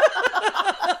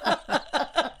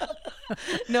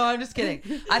 No, I'm just kidding.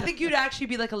 I think you'd actually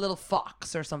be like a little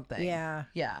fox or something. Yeah.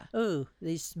 Yeah. Ooh,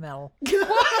 they smell.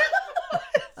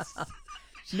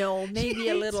 No, maybe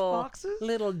a hates little foxes?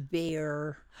 little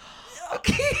bear.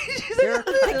 Okay. You're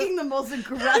picking the most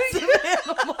aggressive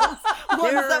animals. Ones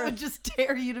that They're- would just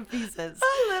tear you to pieces.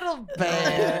 A little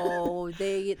bear. Oh,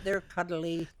 they're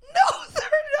cuddly. No, they're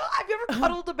not. Have you ever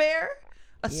cuddled a bear?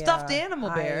 A stuffed Yeah, animal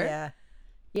bear?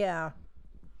 Yeah.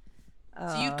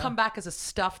 So you'd come back as a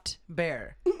stuffed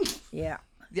bear. Yeah.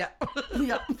 Yeah.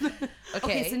 Yeah. Okay.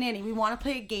 Okay, so Nanny, we want to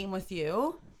play a game with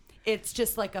you. It's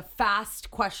just like a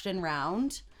fast question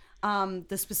round.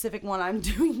 The specific one I'm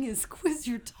doing is quiz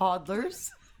your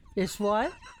toddlers. It's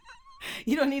what?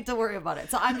 You don't need to worry about it.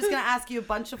 So I'm just going to ask you a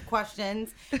bunch of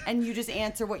questions and you just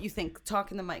answer what you think. Talk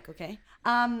in the mic, okay?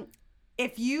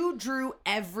 If you drew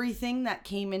everything that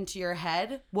came into your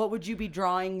head, what would you be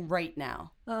drawing right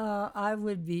now? I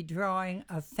would be drawing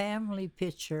a family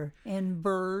picture and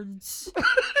birds.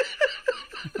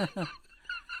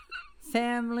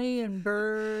 Family and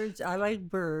birds. I like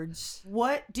birds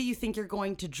What do you think you're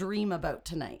going to dream about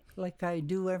tonight? like I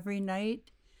do every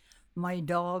night. My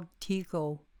dog,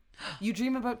 Tico. You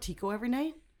dream about Tico every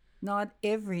night? Not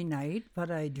every night,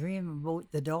 but I dream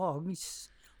about the dogs.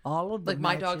 All of them. Like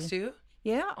my actually. dogs too?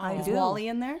 Yeah, I Is do. Wally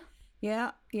in there?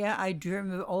 Yeah, I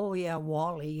dream of, oh yeah,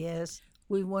 Wally, yes.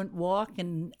 We went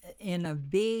walking in a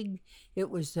big, it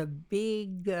was a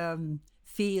big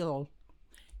field.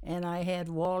 And I had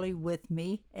Wally with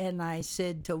me. And I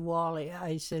said to Wally,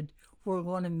 I said, we're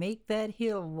going to make that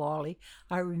hill, Wally.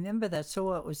 I remember that.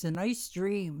 So it was a nice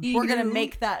dream. We're going to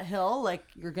make that hill, like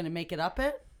you're going to make it up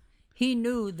it? He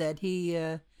knew that he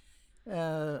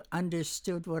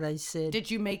understood what I said.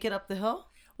 Did you make it up the hill?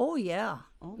 Oh, yeah,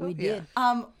 we did.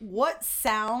 What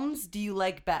sounds do you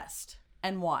like best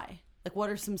and why? Like, what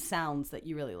are some sounds that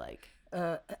you really like?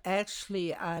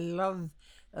 Actually, I love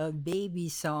baby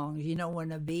songs. You know,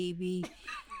 when a baby,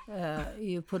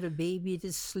 you put a baby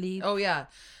to sleep. Oh yeah.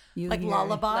 You Like hear-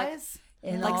 lullabies?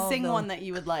 and Like all sing the- one that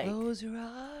you would like. Close your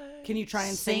eyes. Can you try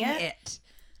and sing it?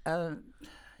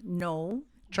 No,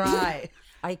 Try.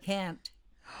 I can't.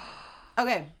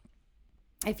 Okay.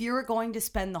 If you were going to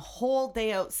spend the whole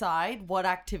day outside, what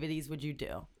activities would you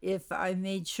do? If I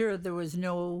made sure there was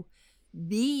no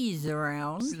bees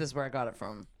around See, this is where I got it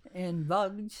from. and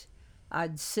bugs,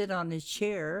 I'd sit on a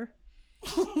chair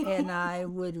and I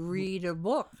would read a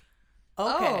book.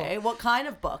 Okay. What kind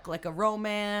of book? Like a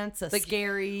romance, a Like,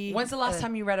 scary? When's the last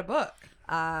time you read a book?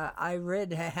 I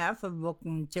read half a book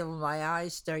until my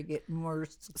eyes started getting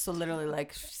worse. So literally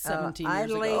like 17 I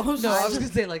years like- ago. No, I was gonna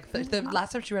say like the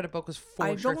last time she read a book was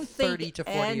I for sure don't think 30 to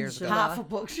 40 years ago. Angela- half a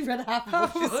book. She read half a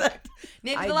book. She said.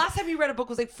 Nancy, the last time you read a book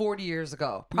was like 40 years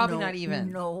ago. Probably No, not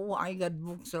even. No, I got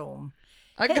books home.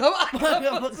 I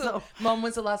go. books home. Mom,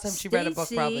 when's the last time she read a book?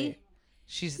 Stacey, Probably.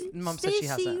 Mom said she Stacey,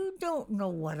 hasn't. you don't know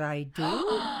what I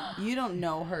do. You don't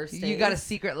know her, Stacey. You got a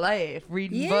secret life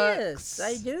reading Yes, books.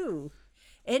 I do.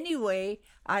 Anyway,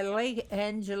 I like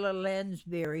Angela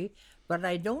Lansbury, but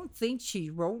I don't think she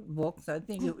wrote books. I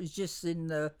think it was just in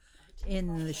the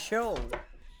show.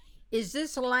 Is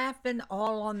this laughing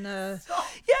all on the?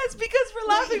 Yes, because we're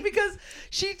laughing because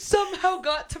she somehow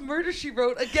got to Murder, She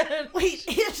Wrote again. Wait,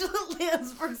 Angela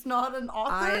Lansbury's not an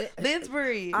author?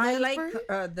 Lansbury. I like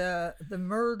Lansbury? the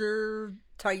murder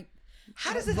type.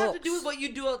 How does this have to do with books. what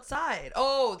you do outside?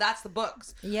 Oh, that's the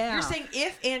books. Yeah. You're saying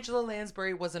if Angela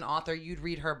Lansbury was an author, you'd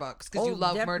read her books because you Oh,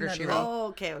 love Murder, She definitely. Wrote.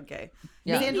 Oh, okay.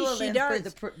 Yeah. Is Angela Maybe she Lansbury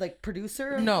does. the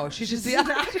producer? No, she's just the She's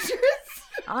an actress.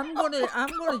 actress? I'm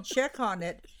gonna check on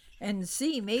it and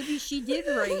see. Maybe she did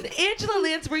write. Angela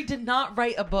Lansbury did not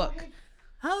write a book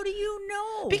How do you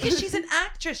know? because she's an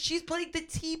actress. She's played the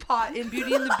teapot in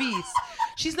Beauty and the Beast.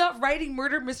 She's not writing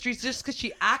murder mysteries just because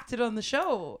she acted on the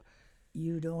show.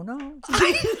 you don't know.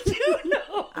 I do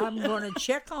know. I'm gonna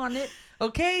check on it.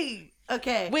 Okay.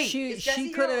 Okay. Wait. She is Jessie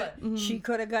could here have she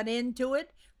could have got into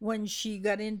it when she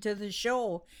got into the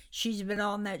show. She's been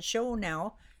on that show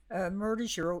now, Murder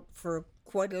She Wrote, for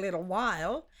quite a little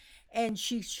while, and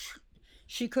she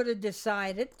could have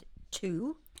decided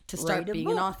to start write a being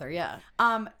book. an author, yeah.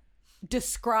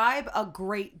 Describe a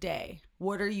great day.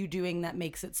 What are you doing that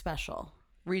makes it special?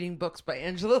 Reading books by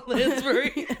Angela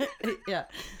Lansbury. Yeah.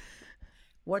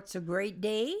 What's a great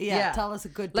day? Yeah. Tell us a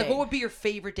good day. Like, what would be your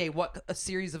favorite day? What a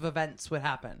series of events would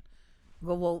happen?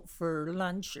 Go out for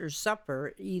lunch or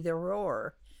supper, either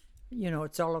or. You know,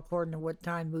 it's all according to what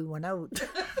time we went out.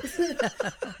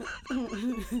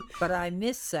 But I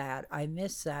miss that.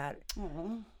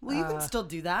 Well, you can still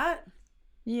do that.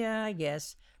 Yeah, I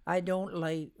guess. I don't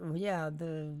like,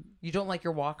 You don't like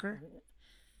your walker?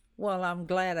 well, I'm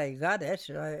glad I got it,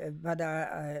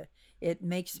 but it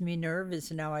makes me nervous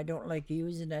now. I don't like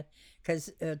using it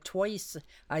because twice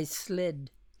I slid.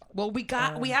 Well, we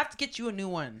have to get you a new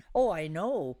one. Oh, I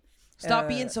know. Stop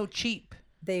being so cheap.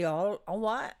 They all,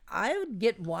 I would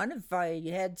get one if I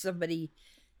had somebody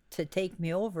to take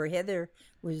me over. Heather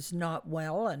was not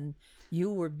well and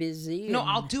you were busy. No, and-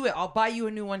 I'll do it. I'll buy you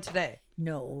a new one today.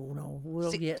 No,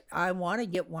 we'll See- get, I want to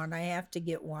get one. I have to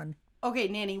get one. Okay,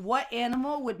 Nanny, what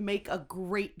animal would make a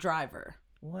great driver?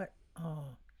 What? Oh,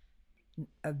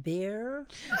 A bear?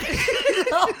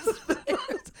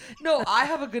 No, I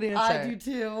have a good answer. I do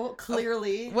too.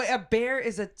 Clearly. Wait, a bear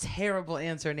is a terrible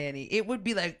answer, Nanny. It would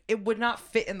be like, it would not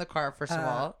fit in the car, first of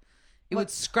all. It would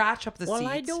scratch up the seats. Well,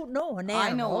 I don't know an animal.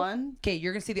 I know one. Okay,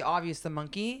 you're going to see the obvious, the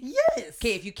monkey. Yes.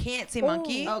 Okay, if you can't say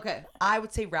monkey, Okay. I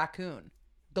would say raccoon.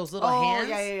 Those little Oh, hands.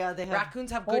 yeah. They have.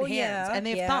 Raccoons have good Oh, hands. yeah, And they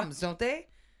have yeah. thumbs, don't they?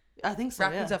 I think so.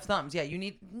 Raccoons yeah. have thumbs. Yeah, you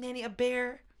need, Nanny, a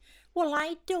bear. Well,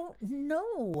 I don't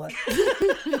know.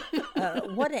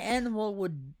 What animal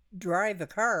would drive a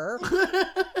car?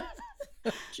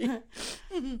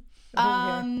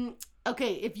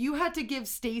 Okay, if you had to give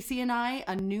Stacy and I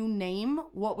a new name,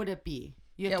 what would it be?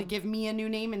 You have to give me a new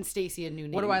name and Stacy a new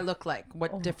name. What do I look like?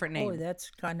 What different name? Oh,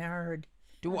 that's kind of hard.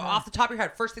 Do off the top of your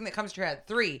head. First thing that comes to your head.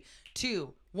 3,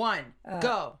 2, 1,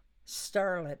 go.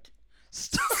 Starlet.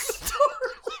 Starlet.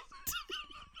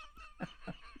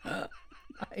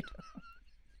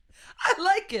 I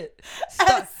like it.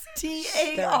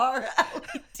 Starlet.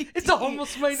 It's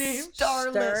almost my name.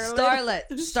 Starlet.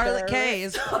 Starlet K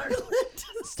is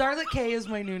Starlet K is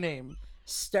my new name.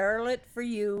 Starlet for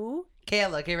you.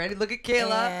 Kayla. Okay, ready? Look at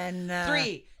Kayla. And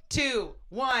 3, 2,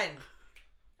 1.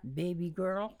 baby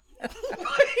girl.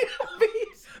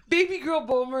 Baby girl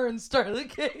Bulmer and Starlet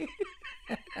K.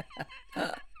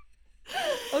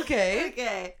 Okay.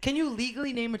 Okay. Can you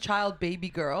legally name a child baby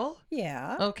girl?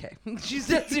 Yeah. Okay. She's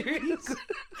dead serious.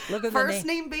 Look at First the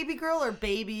name baby girl or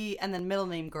baby and then middle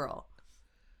name girl?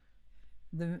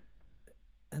 the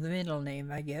middle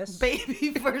name, I guess.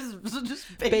 Baby first, so just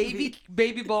baby.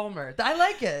 Baby Bulmer. I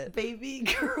like it. Baby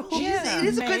girl. It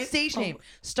is a good stage Oh, name.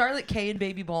 Starlet K and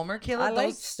Baby Bulmer. Kayla, I like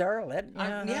those, Starlet.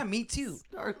 yeah, me too.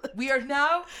 Starlet. We are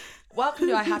now, welcome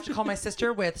to I Have to Call My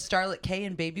Sister with Starlet K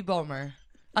and Baby Bulmer.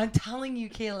 I'm telling you,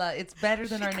 Kayla, it's better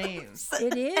than our names.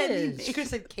 It is. She could have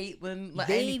said Caitlin,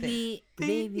 anything.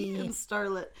 Baby. And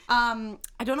Starlet. I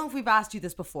don't know if we've asked you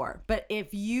this before, but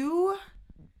if you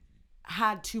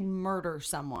had to murder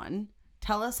someone,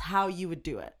 tell us how you would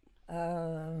do it.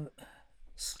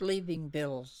 Sleeping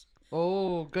pills.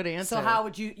 Oh, good answer. So how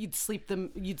would you'd slip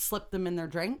them in their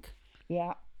drink?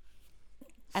 Yeah.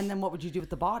 And then what would you do with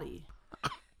the body?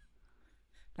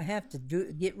 I have to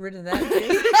get rid of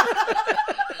that.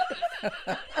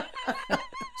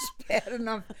 It's bad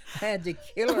enough I had to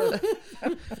kill her.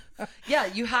 Yeah,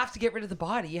 you have to get rid of the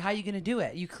body. How are you going to do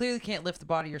it? You clearly can't lift the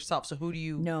body yourself. So who do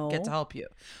you get to help you?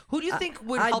 Who do you think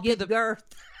would I'd help you? get Garth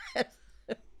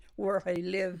where I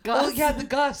live. Oh yeah, the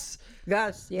Gus.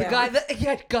 Gus, yeah. The guy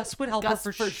that Gus would help Gus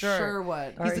her for sure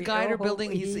would. He's the guy in her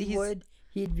building. He would.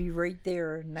 He'd be right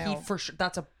there now. He for sure.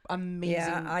 That's a amazing.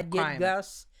 Yeah, I'd crime. get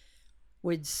Gus.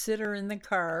 We'd sit her in the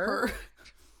car.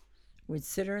 We'd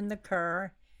sit her in the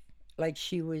car, like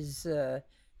she was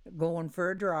going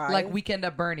for a drive. Like Weekend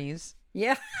at Bernie's.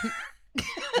 Yeah.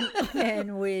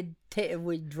 And we'd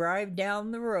drive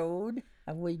down the road.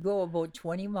 And we'd go about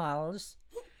 20 miles,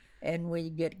 and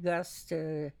we'd get Gus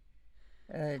to.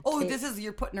 This is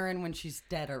you're putting her in when she's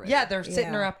dead already. Yeah, they're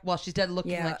setting her Yeah. up while she's dead,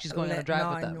 looking like she's going on a letting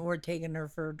drive with on, them. We're taking her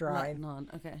for a drive. Letting on.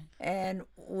 Okay. And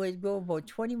we'd go about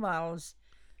 20 miles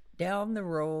down the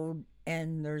road,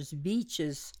 and there's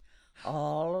beaches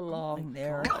all along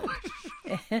there.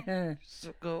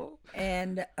 Go.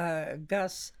 And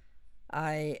Gus,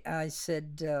 I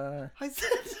said I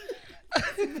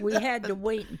said. we had to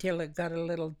wait until it got a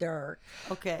little dark,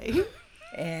 Okay.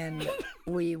 and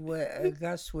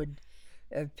Gus would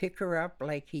pick her up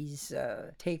like he's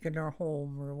taking her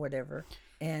home or whatever,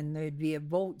 and there'd be a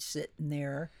boat sitting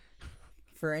there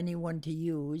for anyone to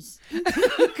use.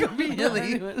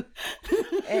 Really?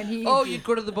 And he You'd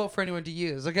go to the boat for anyone to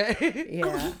use, okay?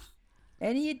 yeah,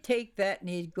 and he'd take that and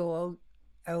he'd go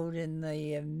out in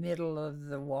the middle of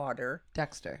the water,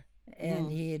 Dexter.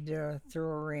 and he'd throw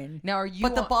her in. Now, are you?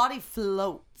 But the body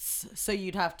floats, so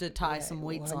you'd have to tie some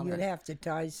weights Well, on you'd her. have to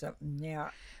tie something. Yeah.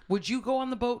 Would you go on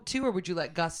the boat too, or would you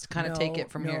let Gus kind of take it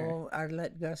from here? No, I'd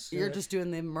let Gus. do You're it. just doing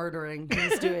the murdering.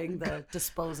 He's doing the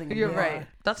disposing. Of You're the right.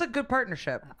 That's a good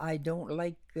partnership. I don't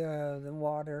like the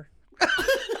water.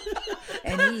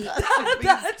 And he,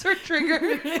 That's her trigger.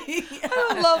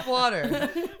 I love water.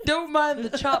 Don't mind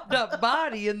the chopped up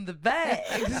body in the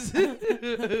bags.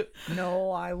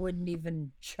 no, I wouldn't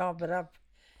even chop it up.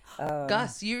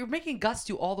 Gus, you're making Gus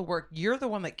do all the work. You're the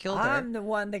one that killed her. I'm the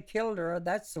one that killed her.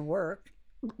 That's the work.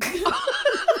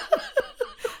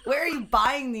 Where are you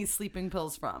buying these sleeping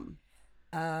pills from?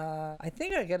 I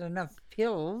think I got enough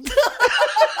pills.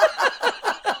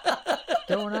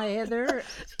 Don't I, Heather?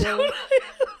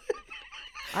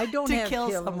 I don't To have kill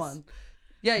pills. someone.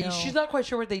 Yeah, No. she's not quite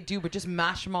sure what they do, but just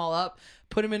mash them all up,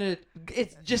 put them in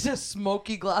it's just a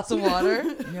smoky glass of water.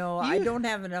 No, I don't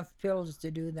have enough pills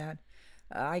to do that.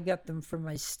 I got them for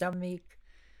my stomach,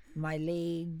 my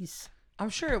legs. I'm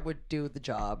sure it would do the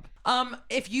job.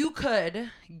 If you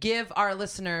could give our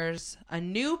listeners a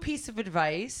new piece of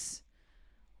advice,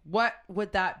 what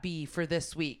would that be for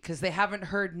this week? Because they haven't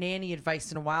heard nanny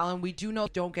advice in a while, and we do know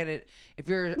don't get it. If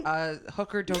you're a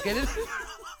hooker, don't get it.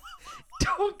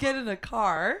 Don't get in a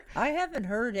car. I haven't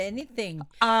heard anything.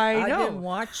 I know. I've been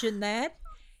watching that,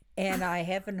 and I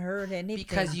haven't heard anything.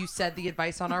 Because you said the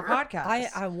advice on our podcast.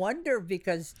 I wonder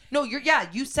because No,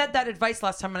 you said that advice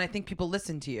last time, and I think people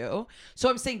listened to you. So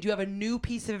I'm saying, do you have a new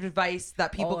piece of advice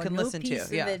that people can listen a new piece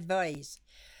to? of advice.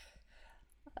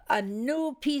 A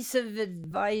new piece of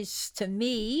advice to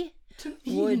me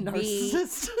would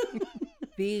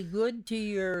be good to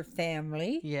your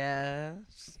family.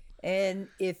 Yes. And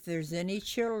if there's any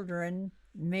children,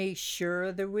 make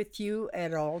sure they're with you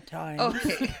at all times.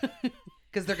 Okay.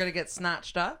 Because they're going to get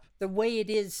snatched up? The way it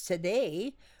is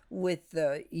today with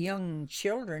the young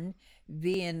children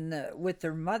being with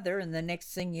their mother, and the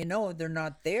next thing you know, they're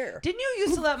not there. Didn't you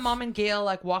used to let Mom and Gail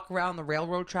like walk around the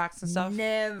railroad tracks and stuff?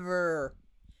 Never.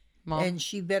 Mom? And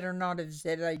she better not have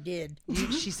said I did.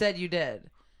 She said you did.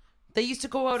 They used to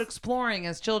go out exploring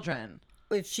as children.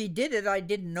 If she did it, I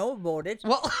didn't know about it.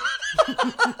 Well,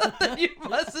 then you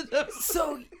mustn't have.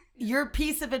 So your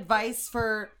piece of advice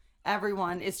for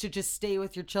everyone is to just stay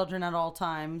with your children at all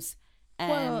times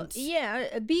and Well,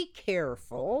 yeah, be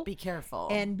careful. be careful.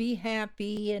 And be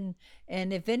happy. And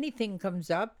if anything comes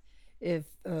up, if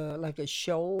like a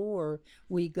show, or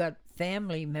we got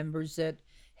family members that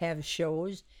have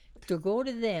shows, to go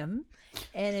to them.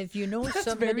 And if you know That's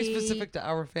somebody, very specific to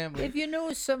our family. if you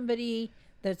know somebody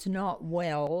that's not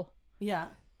well, yeah.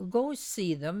 go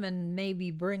see them and maybe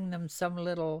bring them some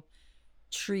little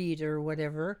treat or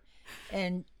whatever.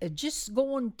 And just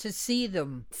going to see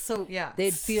them, So Yeah.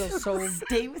 they'd feel so.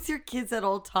 stay with your kids at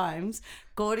all times.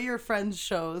 Go to your friends'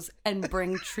 shows and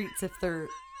bring treats if your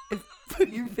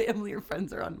family or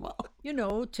friends are unwell. You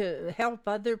know, to help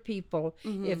other people.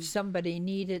 If somebody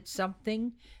needed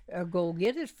something, go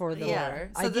get it for them. Yeah.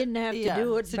 I didn't have to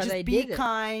do it, So but just I be did it.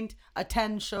 kind,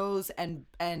 attend shows, and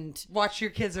Watch your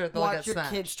kids or they'll watch get your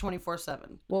snatched. kids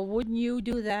 24/7. Well, wouldn't you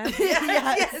do that?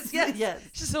 Yes, Yes.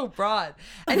 She's so broad.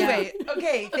 Anyway,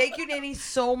 okay. Thank you, Nanny,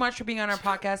 so much for being on our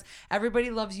podcast. Everybody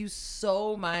loves you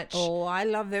so much. Oh, I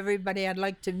love everybody. I'd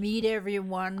like to meet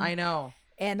everyone. I know.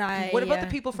 And What about the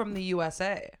people from the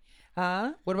USA?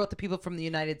 Huh? What about the people from the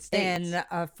United States?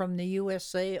 And from the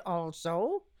USA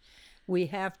also. We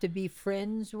have to be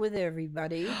friends with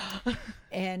everybody.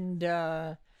 And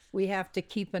we have to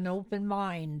keep an open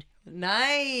mind.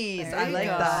 Nice. I There like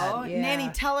you go. that. Yeah. Nanny,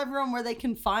 tell everyone where they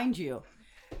can find you.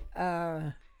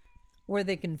 Where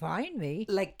they can find me.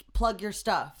 Like, plug your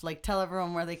stuff. Like, tell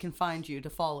everyone where they can find you to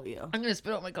follow you. I'm gonna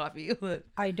spit out my coffee.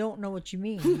 I don't know what you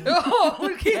mean.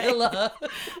 Oh, Kayla.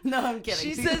 No, I'm kidding.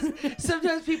 She says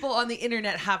sometimes people on the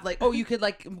internet have like, oh, you could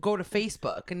like go to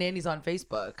Facebook, and Nanny's on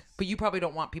Facebook, but you probably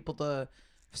don't want people to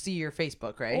see your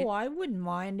Facebook, right? Oh, I wouldn't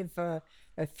mind if a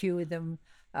few of them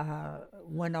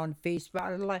went on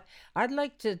Facebook. I'd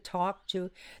like to talk to.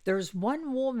 There's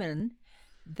one woman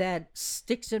that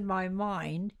sticks in my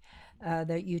mind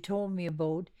that you told me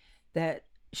about, that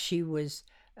she was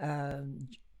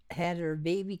had her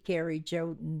baby carriage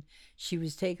out, and she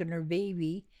was taking her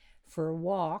baby for a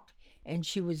walk, and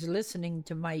she was listening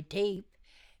to my tape,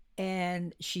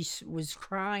 and she was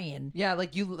crying. Yeah,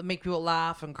 like you make people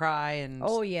laugh and cry and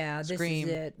Oh yeah, scream.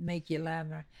 this is it. Make you laugh.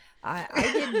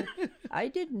 I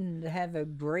didn't have a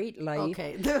great life.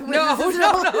 Okay. No,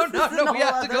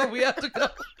 we have to go.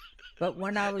 But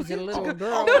when I was a little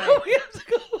girl, No, we have to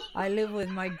go. I lived with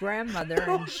my grandmother,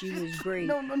 and she was great.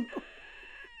 No.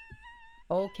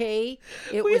 Okay,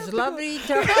 it We have was to go. lovely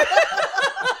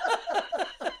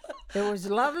It was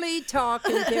lovely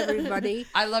talking to everybody.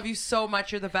 I love you so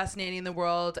much. You're the best nanny in the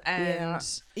world, and Yeah.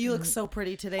 You look so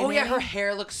pretty today. oh yeah, Nanny. her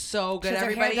hair looks so good. She has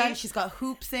her Everybody, hair done. She's got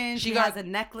hoops in. She She got has a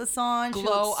necklace on. She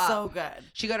glow looks up. so good.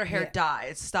 She got her hair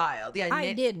dyed, styled. Yeah,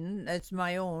 I didn't. It's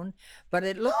my own, but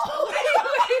it looked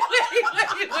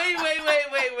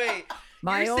Wait.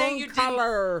 my You're saying own you didn't-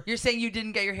 color. You're saying you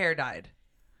didn't get your hair dyed,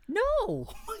 No, Oh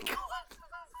my god.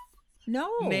 no.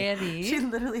 Nanny. She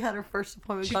literally had her first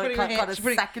appointment. She's Got putting her a hand,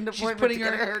 second she's appointment putting to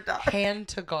get her hair done. hand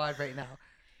to God right now.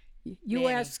 You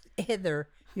Nanny. ask Heather,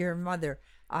 your mother.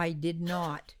 I did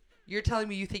not. You're telling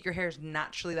me you think your hair is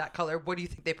naturally that color. What do you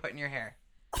think they put in your hair?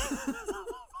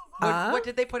 Huh? What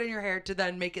did they put in your hair to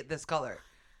then make it this color? Are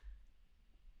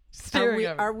Staring we,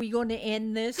 at me. are we going to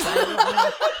end this? I don't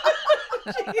know.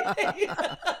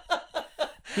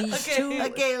 These Okay. two,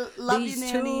 Okay, love these you,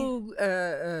 Nanny. two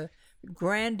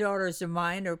granddaughters of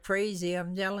mine are crazy,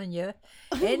 I'm telling you.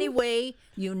 Anyway,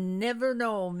 you never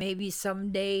know. Maybe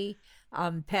someday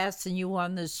I'm passing you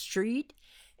on the street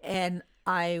and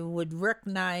I would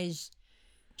recognize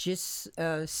just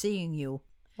seeing you.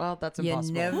 Well, that's You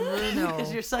impossible. never know.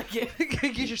 Because you're psychic.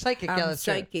 Because you're psychic. Yeah, I'm that's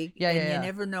true. psychic, Yeah, and yeah, you yeah.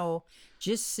 never know.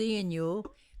 Just seeing you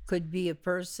could be a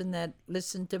person that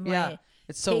listened to my Yeah,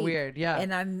 it's so tape, weird, yeah.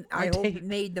 and I hope tape. it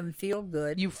made them feel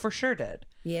good. You for sure did.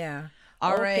 Yeah.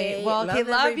 All right. Well, okay,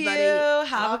 love you. everybody.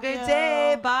 Have a good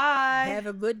day. Bye. Have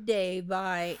a good day.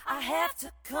 Bye. I have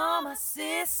to call my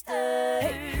sister.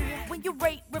 When you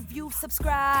rate, review,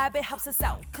 subscribe, it helps us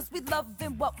out. Cause we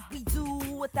loving what we do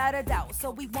without a doubt. So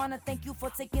we wanna thank you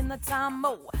for taking the time,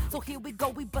 mo. So here we go,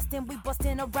 we bustin'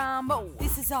 a rhyme, mo.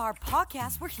 This is our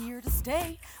podcast, we're here to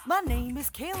stay. My name is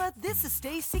Kayla, this is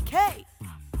Stacy K.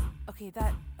 Okay,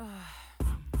 that,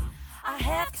 I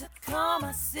have to call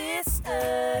my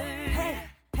sister.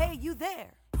 Hey, you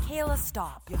there? Kayla,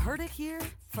 stop. You heard it here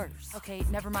first. Okay,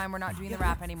 never mind. We're not doing the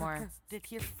rap anymore. Heard it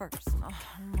here first. Oh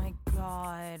my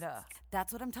God.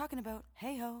 That's what I'm talking about.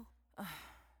 Hey ho.